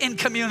invest in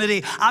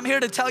community. I'm here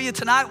to tell you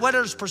tonight,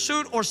 whether it's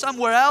Pursuit or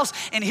somewhere else,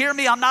 and hear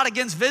me, I'm not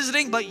against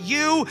visiting, but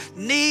you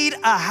need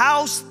a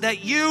house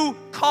that you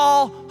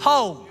call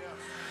home.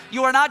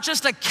 You are not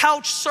just a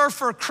couch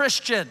surfer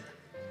Christian.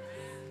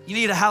 You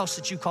need a house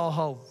that you call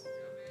home.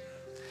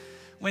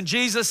 When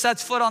Jesus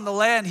sets foot on the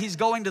land, he's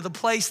going to the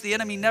place the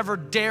enemy never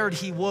dared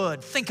he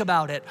would. Think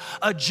about it.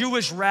 A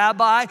Jewish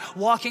rabbi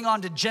walking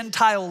onto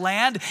Gentile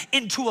land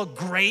into a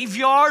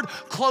graveyard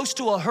close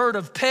to a herd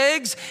of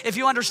pigs. If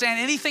you understand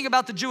anything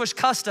about the Jewish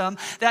custom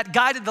that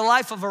guided the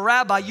life of a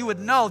rabbi, you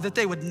would know that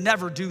they would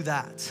never do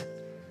that.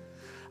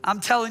 I'm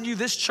telling you,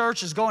 this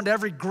church is going to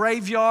every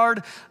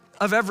graveyard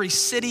of every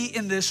city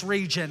in this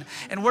region.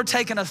 And we're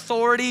taking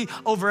authority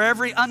over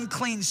every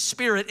unclean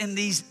spirit in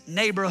these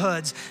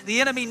neighborhoods.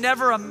 The enemy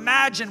never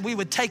imagined we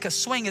would take a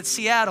swing at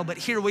Seattle, but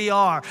here we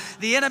are.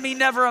 The enemy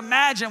never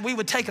imagined we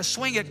would take a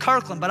swing at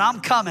Kirkland, but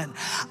I'm coming.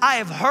 I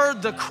have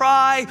heard the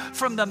cry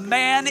from the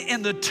man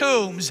in the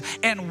tombs,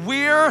 and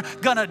we're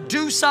gonna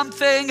do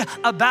something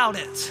about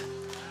it.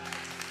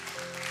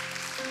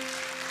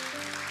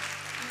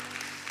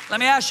 Let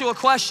me ask you a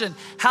question.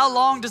 How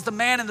long does the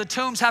man in the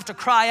tombs have to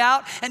cry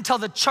out until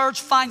the church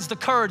finds the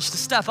courage to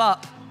step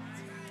up?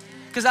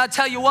 Because I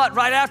tell you what,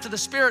 right after the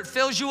Spirit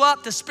fills you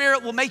up, the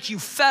Spirit will make you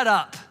fed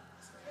up.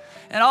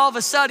 And all of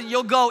a sudden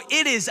you'll go,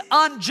 it is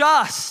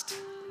unjust.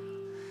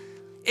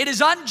 It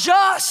is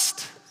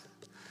unjust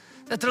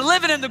that they're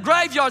living in the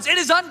graveyards. It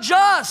is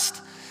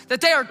unjust that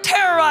they are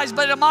terrorized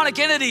by demonic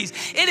entities.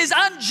 It is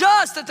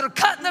unjust that they're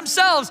cutting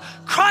themselves,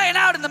 crying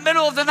out in the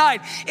middle of the night.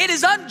 It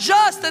is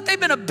unjust that they've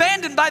been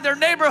abandoned by their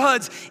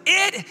neighborhoods.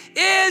 It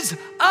is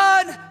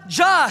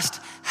unjust.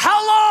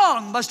 How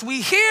long must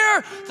we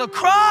hear the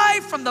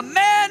cry from the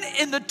man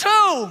in the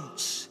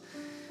tombs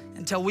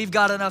until we've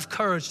got enough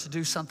courage to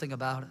do something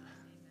about it?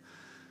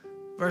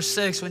 Verse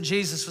 6, when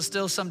Jesus was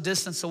still some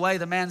distance away,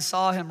 the man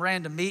saw him,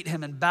 ran to meet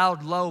him, and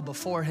bowed low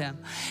before him.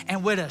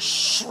 And with a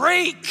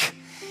shriek,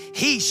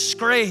 he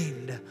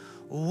screamed,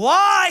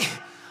 "Why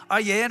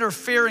are you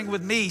interfering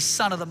with me,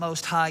 Son of the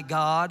Most High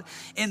God?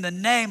 In the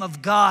name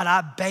of God, I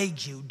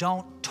beg you,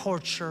 don't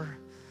torture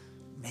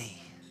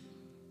me."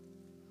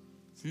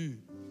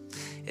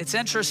 It's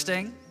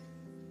interesting.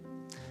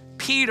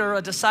 Peter,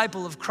 a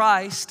disciple of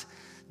Christ,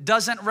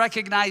 doesn't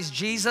recognize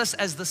Jesus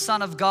as the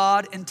Son of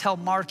God until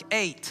Mark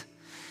 8.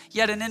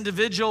 Yet an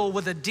individual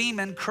with a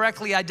demon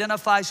correctly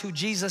identifies who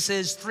Jesus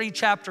is 3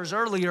 chapters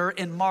earlier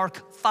in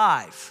Mark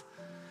 5.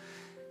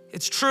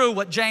 It's true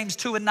what James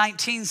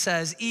 2:19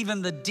 says,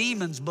 even the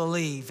demons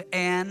believe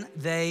and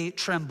they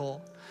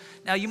tremble.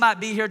 Now you might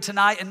be here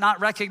tonight and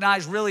not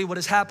recognize really what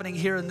is happening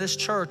here in this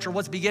church or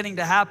what's beginning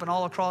to happen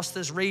all across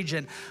this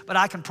region. But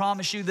I can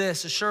promise you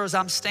this, as sure as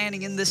I'm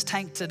standing in this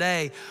tank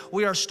today,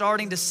 we are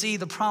starting to see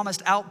the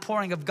promised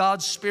outpouring of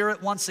God's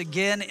Spirit once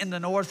again in the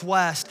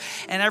Northwest.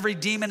 And every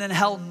demon in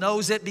hell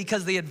knows it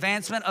because the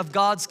advancement of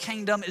God's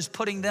kingdom is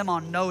putting them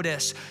on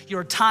notice.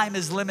 Your time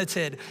is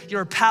limited,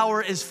 your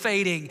power is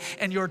fading,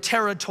 and your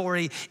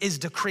territory is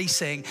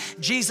decreasing.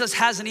 Jesus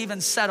hasn't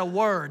even said a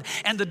word,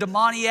 and the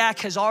demoniac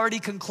has already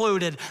concluded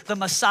the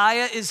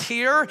Messiah is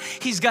here.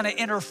 He's going to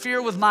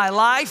interfere with my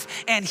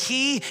life, and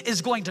he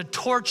is going to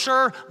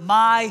torture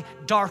my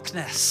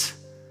darkness.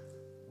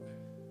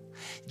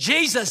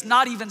 Jesus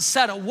not even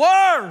said a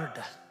word,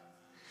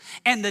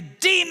 and the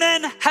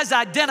demon has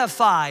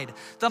identified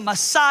the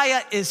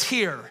Messiah is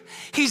here.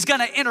 He's going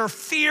to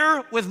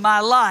interfere with my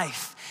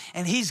life,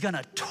 and he's going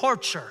to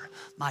torture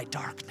my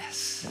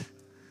darkness.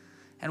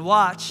 And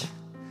watch.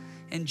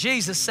 And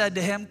Jesus said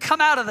to him,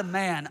 "Come out of the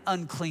man,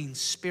 unclean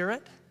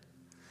spirit."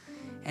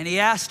 And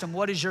he asked him,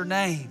 "What is your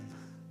name?"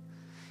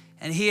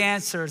 And he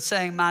answered,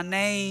 saying, "My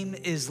name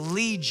is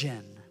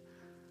Legion,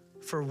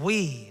 for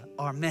we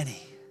are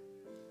many."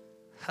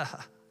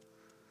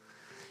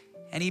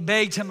 And he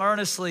begged him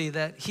earnestly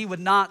that he would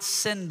not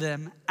send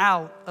them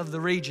out of the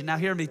region. Now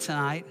hear me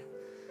tonight.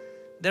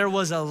 There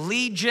was a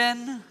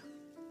legion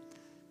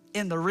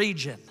in the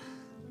region,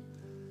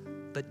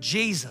 but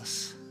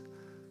Jesus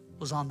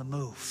was on the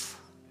move.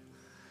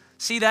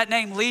 See, that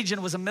name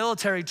Legion was a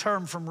military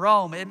term from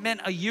Rome. It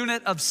meant a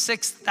unit of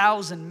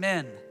 6,000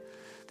 men.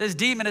 This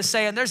demon is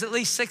saying, there's at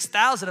least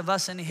 6,000 of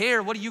us in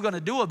here. What are you going to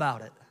do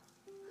about it?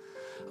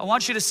 I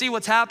want you to see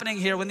what's happening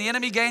here. When the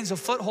enemy gains a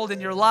foothold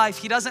in your life,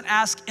 he doesn't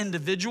ask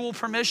individual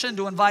permission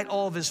to invite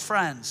all of his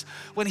friends.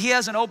 When he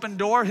has an open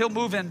door, he'll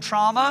move in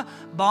trauma,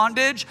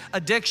 bondage,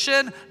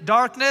 addiction,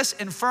 darkness,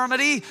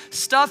 infirmity,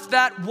 stuff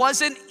that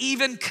wasn't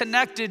even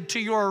connected to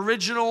your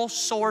original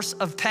source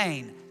of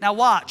pain. Now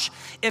watch,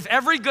 if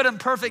every good and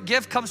perfect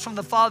gift comes from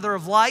the Father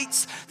of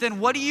lights, then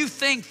what do you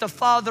think the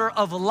Father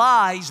of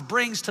lies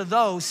brings to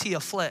those he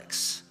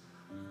afflicts?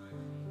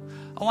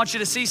 I want you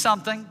to see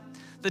something.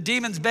 The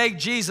demons begged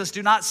Jesus,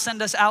 do not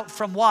send us out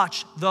from,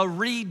 watch, the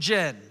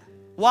region.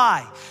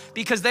 Why?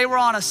 Because they were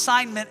on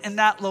assignment in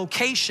that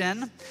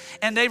location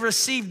and they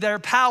received their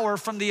power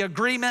from the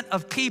agreement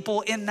of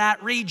people in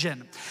that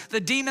region.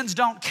 The demons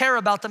don't care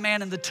about the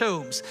man in the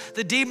tombs.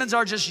 The demons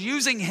are just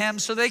using him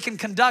so they can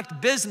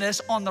conduct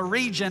business on the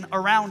region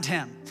around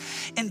him.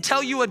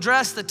 Until you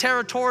address the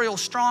territorial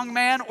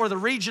strongman or the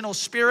regional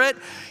spirit,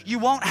 you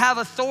won't have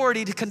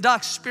authority to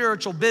conduct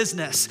spiritual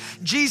business.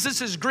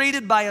 Jesus is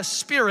greeted by a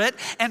spirit,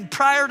 and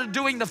prior to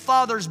doing the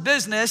Father's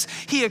business,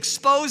 he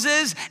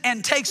exposes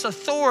and takes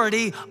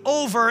authority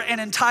over an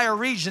entire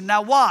region.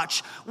 Now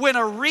watch, when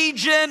a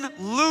region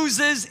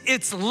loses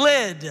its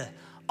lid,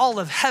 all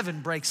of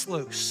heaven breaks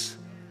loose.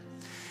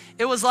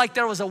 It was like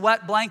there was a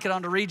wet blanket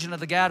on the region of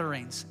the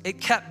Gadarenes.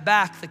 It kept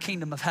back the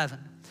kingdom of heaven.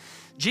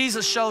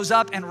 Jesus shows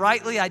up and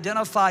rightly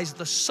identifies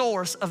the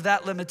source of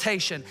that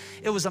limitation.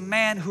 It was a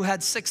man who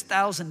had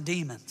 6,000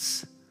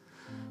 demons.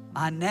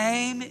 My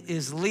name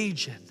is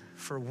Legion,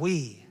 for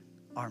we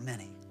are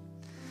many.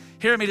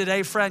 Hear me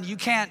today, friend. You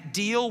can't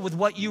deal with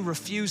what you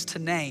refuse to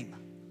name.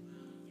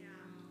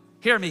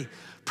 Hear me.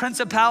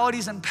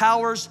 Principalities and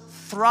powers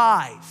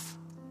thrive.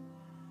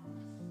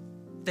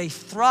 They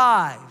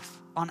thrive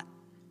on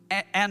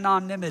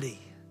anonymity.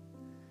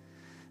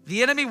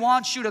 The enemy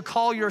wants you to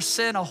call your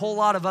sin a whole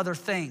lot of other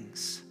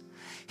things.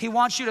 He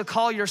wants you to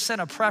call your sin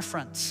a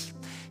preference.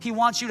 He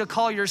wants you to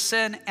call your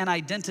sin an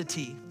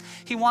identity.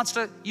 He wants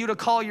you to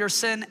call your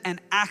sin an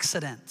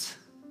accident.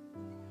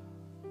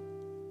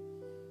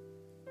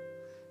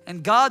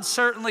 And God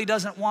certainly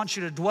doesn't want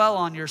you to dwell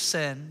on your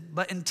sin,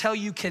 but until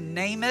you can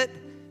name it,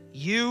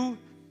 you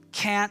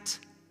can't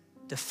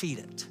defeat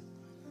it.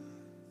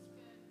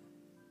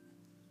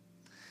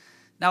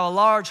 Now, a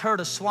large herd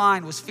of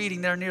swine was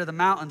feeding there near the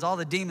mountains. All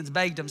the demons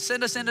begged him,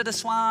 send us into the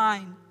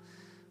swine.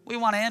 We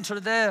want to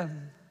enter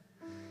them.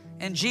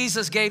 And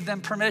Jesus gave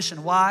them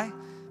permission. Why?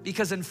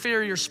 Because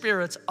inferior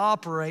spirits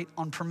operate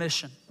on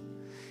permission.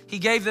 He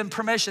gave them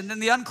permission. Then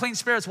the unclean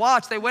spirits,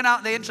 watch, they went out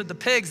and they entered the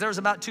pigs. There was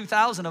about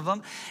 2,000 of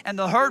them. And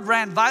the herd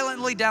ran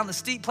violently down the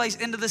steep place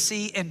into the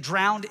sea and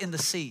drowned in the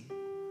sea.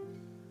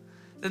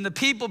 Then the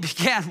people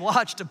began,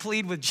 watch, to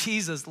plead with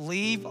Jesus,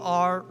 leave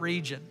our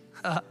region.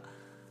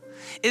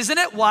 Isn't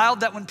it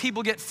wild that when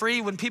people get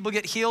free, when people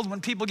get healed,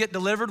 when people get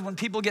delivered, when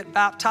people get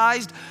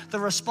baptized, the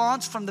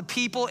response from the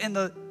people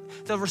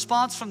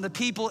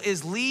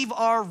is leave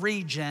our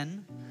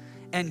region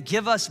and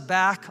give us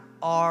back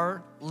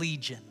our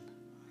legion.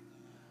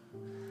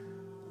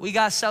 We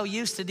got so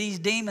used to these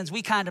demons,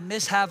 we kind of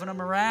miss having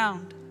them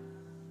around.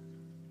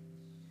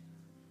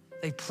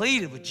 They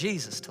pleaded with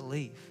Jesus to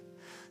leave.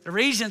 The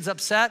region's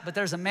upset, but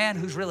there's a man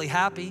who's really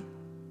happy.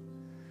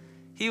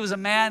 He was a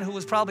man who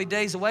was probably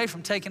days away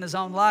from taking his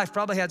own life,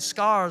 probably had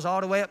scars all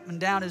the way up and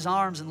down his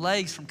arms and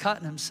legs from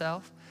cutting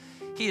himself.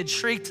 He had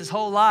shrieked his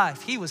whole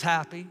life. He was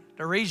happy.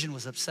 The region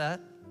was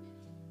upset.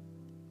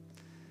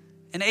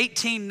 In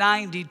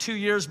 1890, 2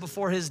 years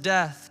before his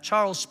death,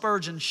 Charles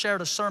Spurgeon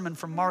shared a sermon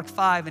from Mark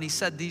 5, and he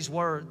said these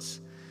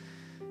words.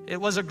 It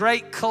was a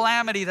great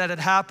calamity that had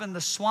happened.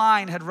 The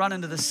swine had run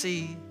into the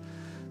sea.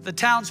 The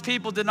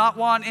townspeople did not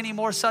want any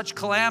more such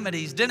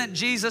calamities. Didn't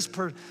Jesus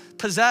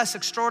possess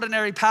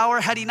extraordinary power?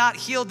 Had he not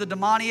healed the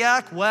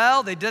demoniac?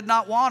 Well, they did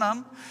not want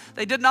him.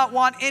 They did not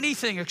want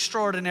anything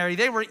extraordinary.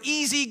 They were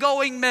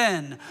easygoing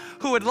men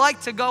who would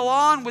like to go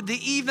on with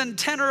the even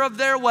tenor of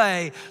their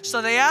way.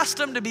 So they asked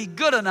him to be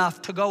good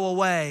enough to go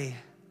away.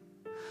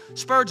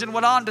 Spurgeon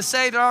went on to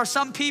say there are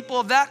some people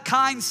of that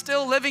kind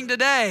still living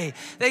today.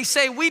 They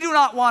say, we do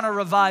not want a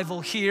revival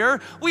here.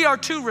 We are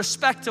too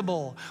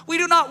respectable. We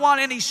do not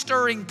want any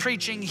stirring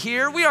preaching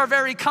here. We are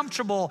very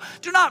comfortable.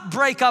 Do not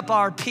break up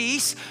our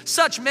peace.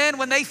 Such men,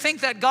 when they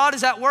think that God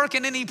is at work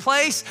in any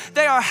place,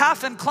 they are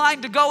half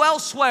inclined to go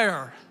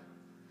elsewhere.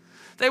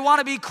 They want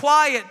to be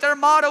quiet. Their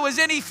motto is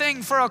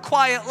anything for a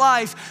quiet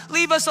life.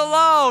 Leave us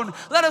alone.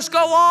 Let us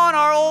go on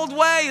our old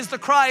way is the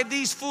cry of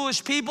these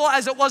foolish people,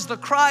 as it was the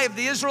cry of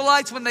the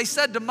Israelites when they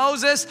said to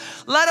Moses,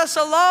 let us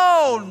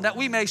alone that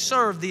we may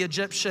serve the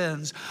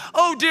Egyptians.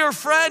 Oh, dear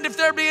friend, if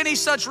there be any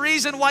such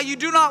reason why you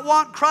do not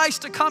want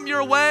Christ to come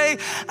your way,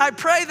 I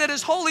pray that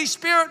his Holy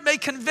Spirit may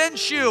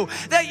convince you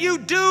that you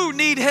do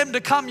need him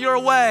to come your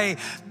way.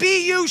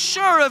 Be you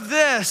sure of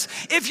this.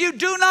 If you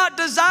do not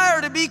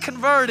desire to be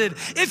converted,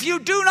 if you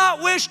do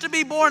not wish to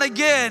be born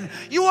again,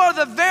 you are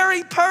the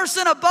very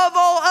person above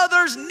all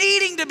others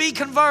needing to be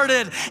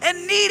converted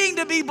and needing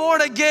to be born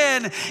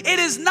again. It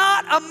is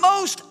not a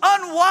most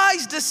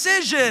unwise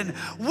decision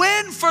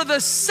when, for the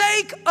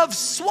sake of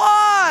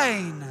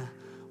swine,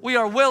 we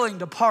are willing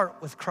to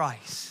part with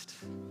Christ.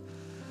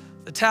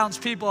 The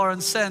townspeople are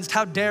incensed.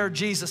 How dare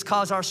Jesus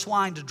cause our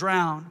swine to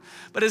drown?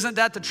 But isn't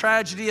that the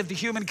tragedy of the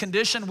human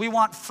condition? We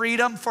want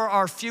freedom for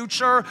our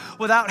future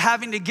without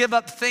having to give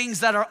up things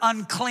that are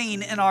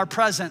unclean in our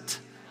present.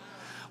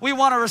 We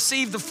want to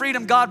receive the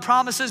freedom God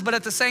promises, but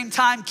at the same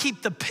time,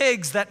 keep the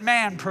pigs that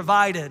man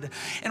provided.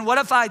 And what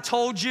if I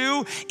told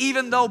you,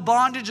 even though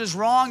bondage is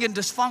wrong and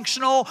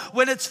dysfunctional,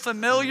 when it's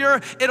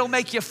familiar, it'll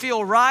make you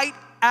feel right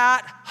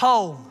at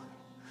home.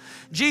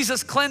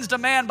 Jesus cleansed a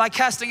man by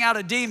casting out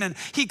a demon.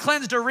 He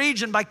cleansed a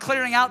region by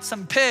clearing out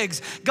some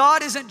pigs.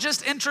 God isn't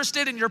just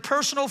interested in your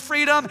personal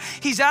freedom.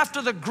 He's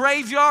after the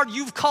graveyard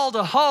you've called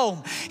a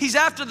home. He's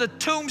after the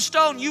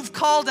tombstone you've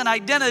called an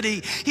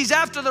identity. He's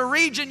after the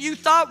region you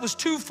thought was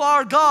too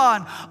far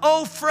gone.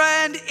 Oh,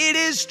 friend, it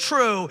is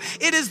true.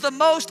 It is the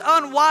most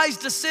unwise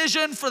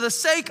decision for the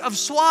sake of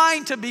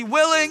swine to be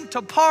willing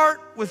to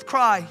part with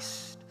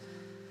Christ.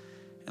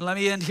 And let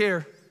me end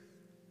here.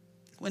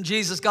 When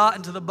Jesus got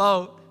into the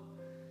boat,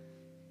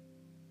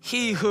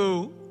 he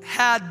who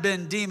had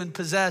been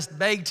demon-possessed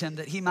begged him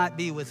that he might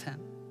be with him.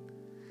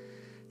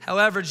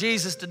 However,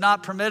 Jesus did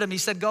not permit him. He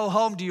said, go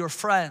home to your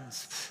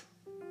friends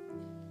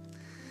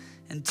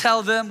and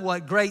tell them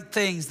what great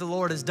things the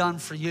Lord has done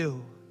for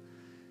you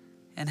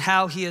and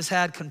how he has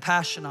had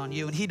compassion on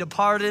you. And he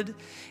departed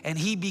and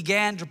he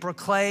began to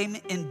proclaim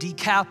in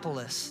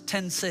Decapolis,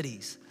 10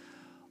 cities,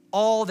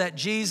 all that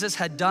Jesus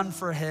had done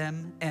for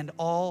him, and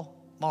all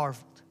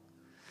marveled.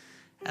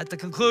 At the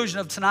conclusion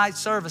of tonight's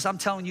service, I'm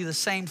telling you the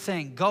same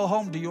thing. Go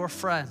home to your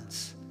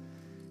friends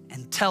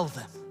and tell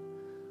them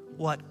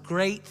what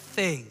great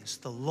things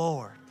the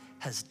Lord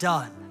has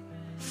done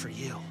for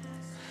you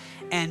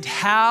and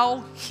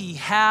how he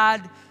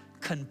had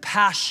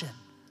compassion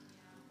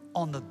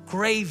on the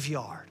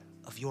graveyard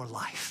of your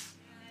life.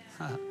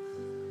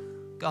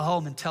 Go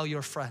home and tell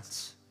your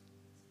friends.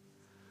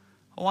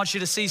 I want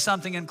you to see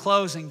something in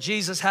closing.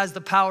 Jesus has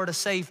the power to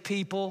save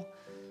people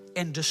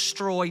and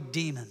destroy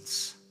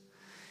demons.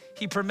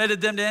 He permitted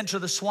them to enter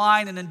the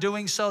swine, and in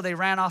doing so, they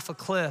ran off a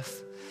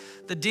cliff.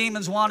 The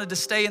demons wanted to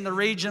stay in the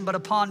region, but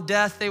upon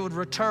death, they would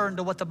return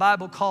to what the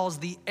Bible calls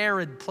the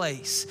arid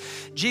place.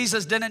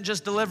 Jesus didn't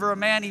just deliver a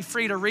man, he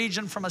freed a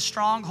region from a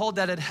stronghold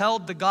that had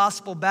held the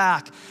gospel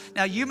back.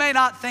 Now, you may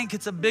not think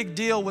it's a big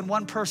deal when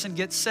one person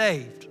gets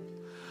saved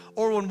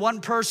or when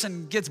one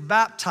person gets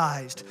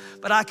baptized,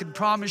 but I can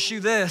promise you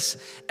this: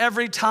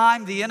 every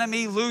time the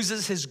enemy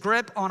loses his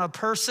grip on a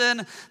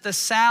person, the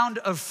sound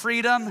of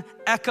freedom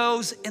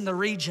echoes in the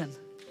region.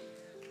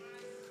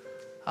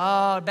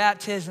 Oh,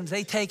 baptisms,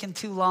 they taking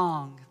too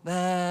long.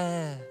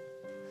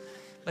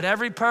 But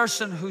every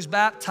person who's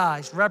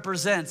baptized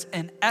represents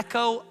an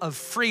echo of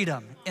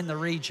freedom in the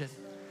region.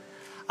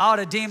 All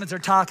the demons are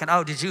talking,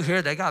 oh, did you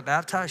hear they got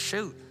baptized?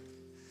 Shoot.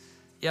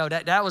 Yo,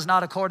 that was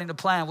not according to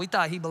plan. We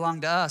thought he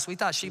belonged to us. We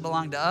thought she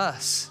belonged to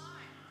us.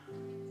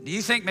 Do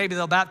you think maybe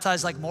they'll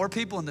baptize like more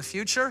people in the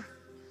future?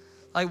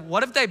 Like,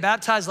 what if they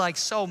baptize like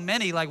so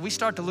many, like we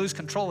start to lose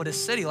control of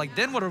this city? Like,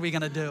 then what are we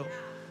gonna do?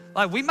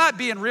 Like, we might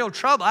be in real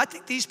trouble. I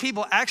think these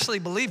people actually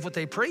believe what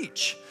they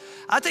preach.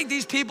 I think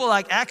these people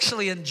like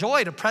actually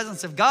enjoy the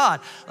presence of God.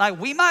 Like,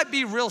 we might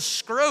be real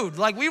screwed.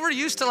 Like, we were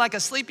used to like a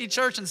sleepy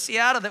church in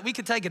Seattle that we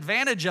could take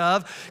advantage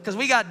of because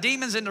we got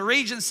demons in the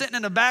region sitting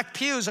in the back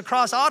pews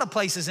across all the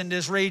places in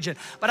this region.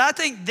 But I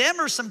think them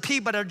are some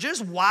people that are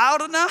just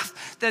wild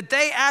enough that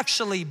they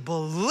actually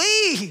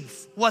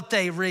believe what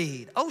they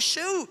read. Oh,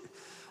 shoot.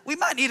 We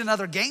might need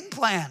another game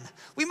plan.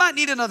 We might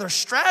need another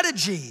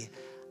strategy.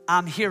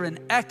 I'm hearing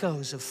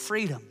echoes of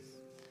freedom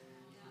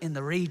in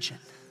the region.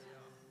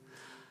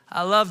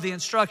 I love the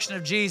instruction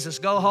of Jesus.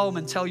 Go home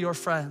and tell your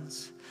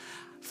friends.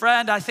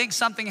 Friend, I think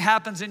something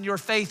happens in your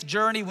faith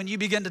journey when you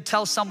begin to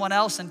tell someone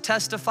else and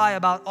testify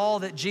about all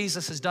that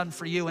Jesus has done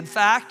for you. In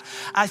fact,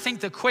 I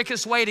think the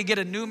quickest way to get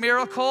a new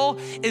miracle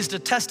is to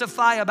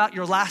testify about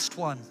your last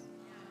one.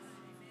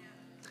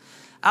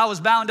 I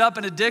was bound up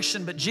in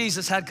addiction, but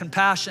Jesus had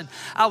compassion.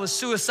 I was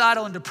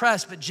suicidal and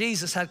depressed, but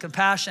Jesus had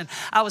compassion.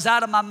 I was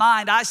out of my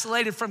mind,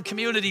 isolated from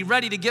community,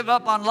 ready to give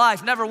up on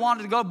life, never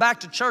wanted to go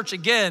back to church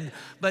again,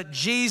 but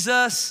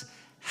Jesus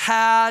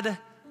had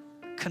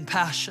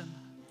compassion.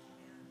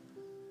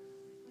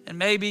 And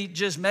maybe,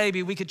 just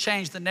maybe, we could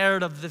change the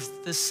narrative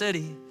of this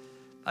city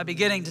by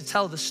beginning to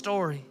tell the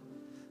story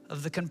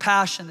of the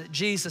compassion that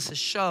Jesus has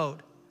showed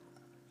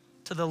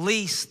to the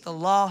least, the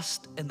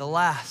lost, and the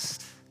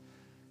last.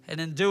 And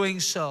in doing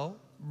so,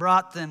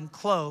 brought them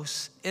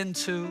close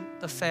into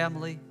the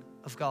family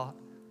of God.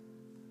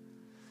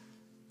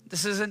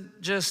 This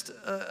isn't just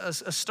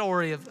a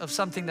story of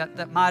something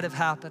that might have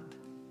happened.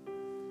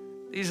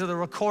 These are the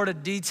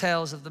recorded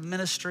details of the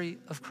ministry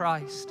of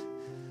Christ.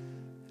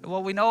 And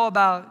what we know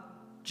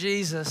about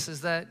Jesus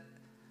is that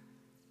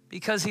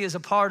because he is a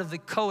part of the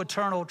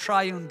co-eternal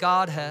triune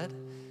Godhead,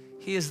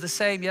 he is the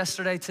same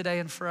yesterday, today,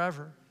 and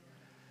forever.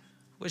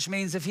 Which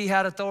means if he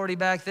had authority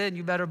back then,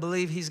 you better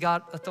believe he's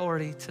got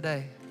authority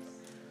today.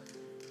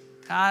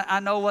 I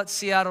know what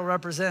Seattle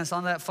represents.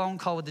 On that phone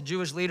call with the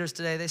Jewish leaders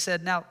today, they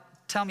said, now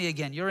tell me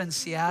again, you're in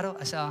Seattle?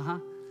 I said, uh-huh.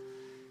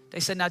 They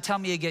said, now tell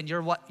me again,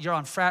 you're what? You're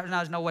on Frat? No,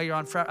 there's no way you're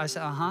on Frat. I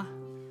said, uh-huh.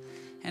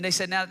 And they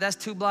said, now that's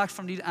 2 blocks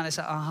from you. And I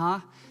said, uh-huh.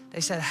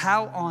 They said,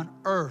 how on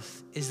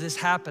earth is this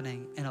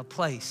happening in a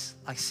place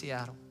like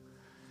Seattle?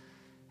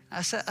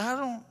 I said, I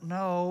don't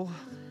know,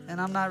 and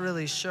I'm not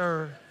really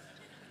sure.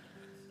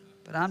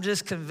 But I'm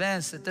just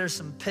convinced that there's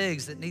some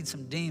pigs that need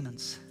some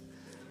demons.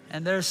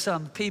 And there's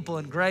some people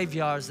in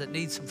graveyards that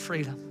need some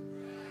freedom.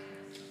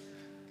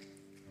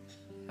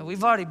 And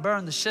we've already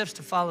burned the ships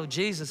to follow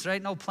Jesus. There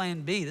ain't no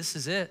plan B. This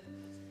is it.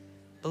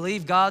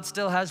 Believe God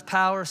still has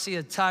power. See an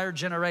entire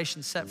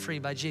generation set free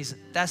by Jesus.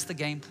 That's the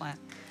game plan.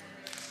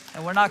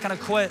 And we're not going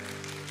to quit.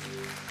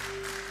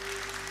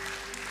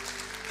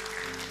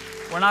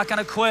 We're not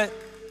going to quit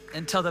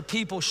until the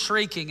people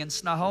shrieking in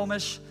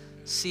Snohomish,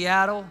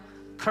 Seattle,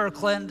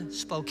 Kirkland,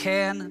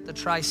 Spokane, the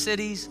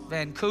Tri-Cities,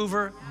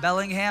 Vancouver,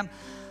 Bellingham.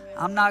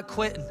 I'm not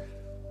quitting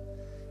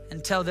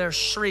until their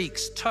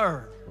shrieks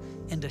turn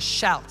into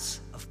shouts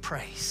of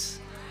praise.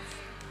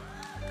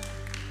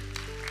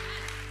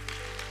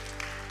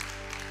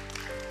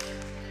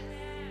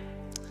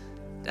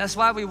 That's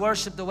why we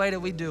worship the way that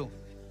we do.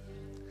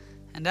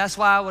 And that's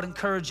why I would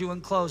encourage you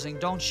in closing,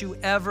 don't you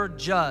ever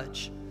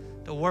judge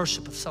the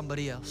worship of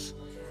somebody else.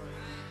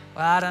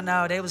 Well, I don't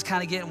know, they was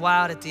kind of getting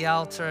wild at the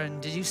altar, and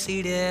did you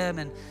see them?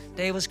 And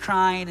they was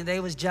crying, and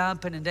they was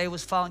jumping, and they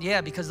was falling.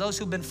 Yeah, because those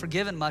who've been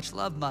forgiven much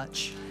love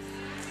much.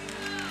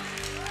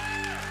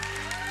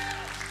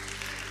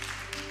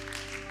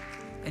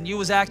 And you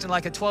was acting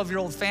like a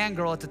 12-year-old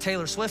fangirl at the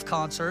Taylor Swift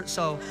concert,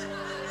 so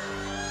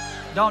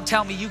don't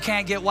tell me you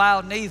can't get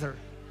wild neither.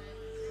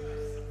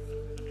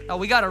 No,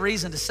 we got a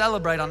reason to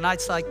celebrate on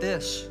nights like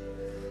this.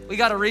 We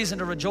got a reason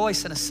to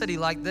rejoice in a city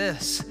like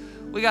this.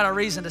 We got a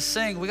reason to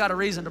sing. We got a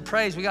reason to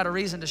praise. We got a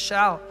reason to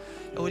shout.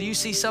 And when you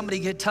see somebody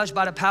get touched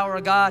by the power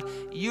of God,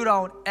 you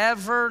don't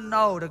ever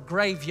know the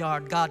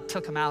graveyard God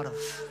took them out of.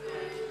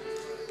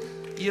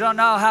 You don't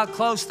know how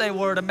close they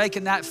were to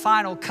making that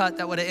final cut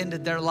that would have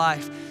ended their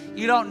life.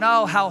 You don't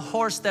know how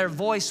hoarse their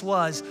voice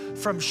was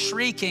from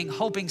shrieking,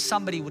 hoping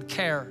somebody would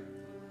care.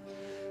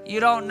 You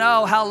don't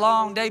know how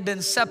long they've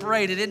been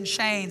separated in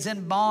chains,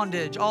 in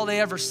bondage. All they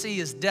ever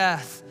see is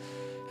death.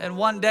 And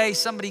one day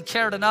somebody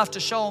cared enough to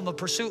show them a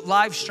Pursuit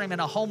live stream in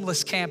a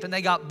homeless camp and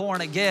they got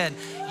born again.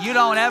 You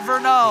don't ever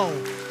know.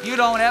 You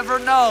don't ever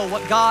know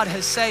what God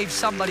has saved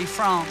somebody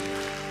from.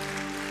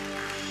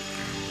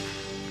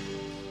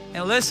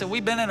 And listen,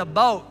 we've been in a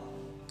boat.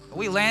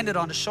 We landed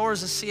on the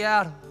shores of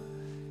Seattle.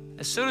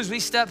 As soon as we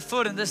stepped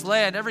foot in this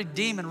land, every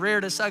demon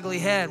reared its ugly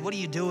head. What are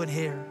you doing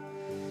here?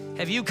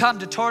 Have you come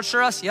to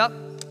torture us? Yep.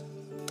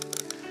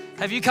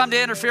 Have you come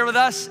to interfere with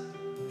us?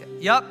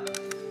 Yep.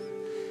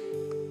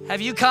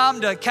 Have you come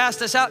to cast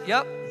us out?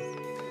 Yep.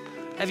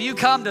 Have you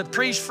come to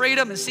preach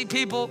freedom and see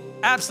people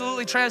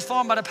absolutely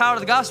transformed by the power of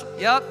the gospel?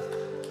 Yep.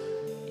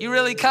 You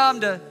really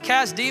come to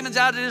cast demons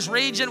out of this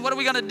region? What are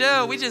we gonna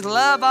do? We just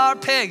love our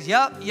pigs.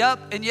 Yep, yep,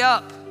 and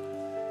yep.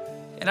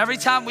 And every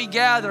time we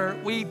gather,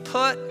 we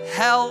put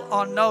hell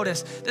on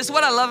notice. This is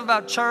what I love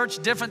about church,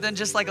 different than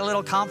just like a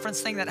little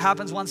conference thing that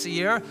happens once a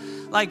year.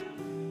 Like,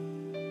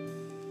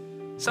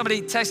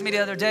 somebody texted me the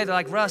other day, they're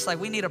like, Russ, like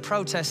we need a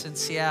protest in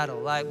Seattle.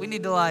 Like we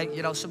need to like,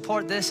 you know,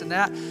 support this and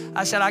that.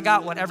 I said, I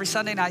got one every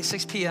Sunday night,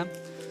 6 p.m.,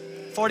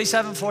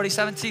 4740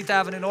 17th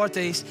Avenue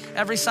Northeast.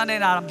 Every Sunday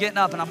night I'm getting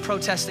up and I'm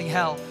protesting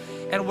hell.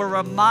 And we're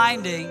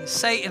reminding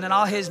Satan and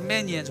all his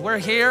minions, we're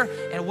here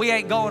and we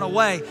ain't going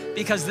away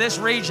because this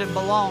region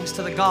belongs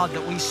to the God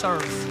that we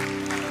serve.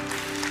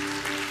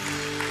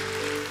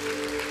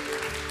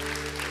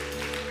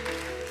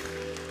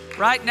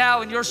 Right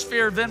now in your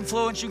sphere of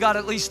influence, you got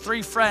at least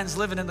 3 friends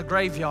living in the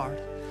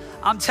graveyard.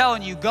 I'm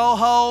telling you, go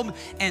home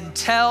and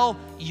tell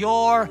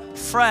your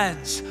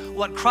friends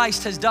what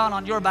Christ has done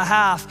on your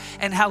behalf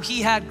and how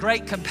he had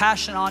great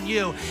compassion on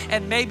you.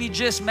 And maybe,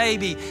 just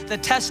maybe, the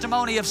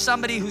testimony of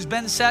somebody who's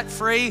been set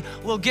free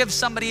will give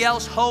somebody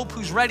else hope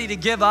who's ready to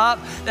give up,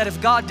 that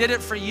if God did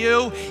it for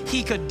you,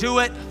 he could do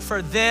it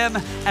for them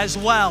as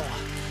well.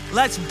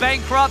 Let's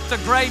bankrupt the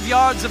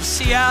graveyards of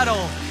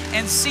Seattle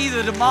and see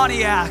the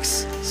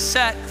demoniacs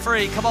set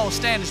free. Come on,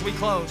 stand as we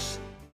close.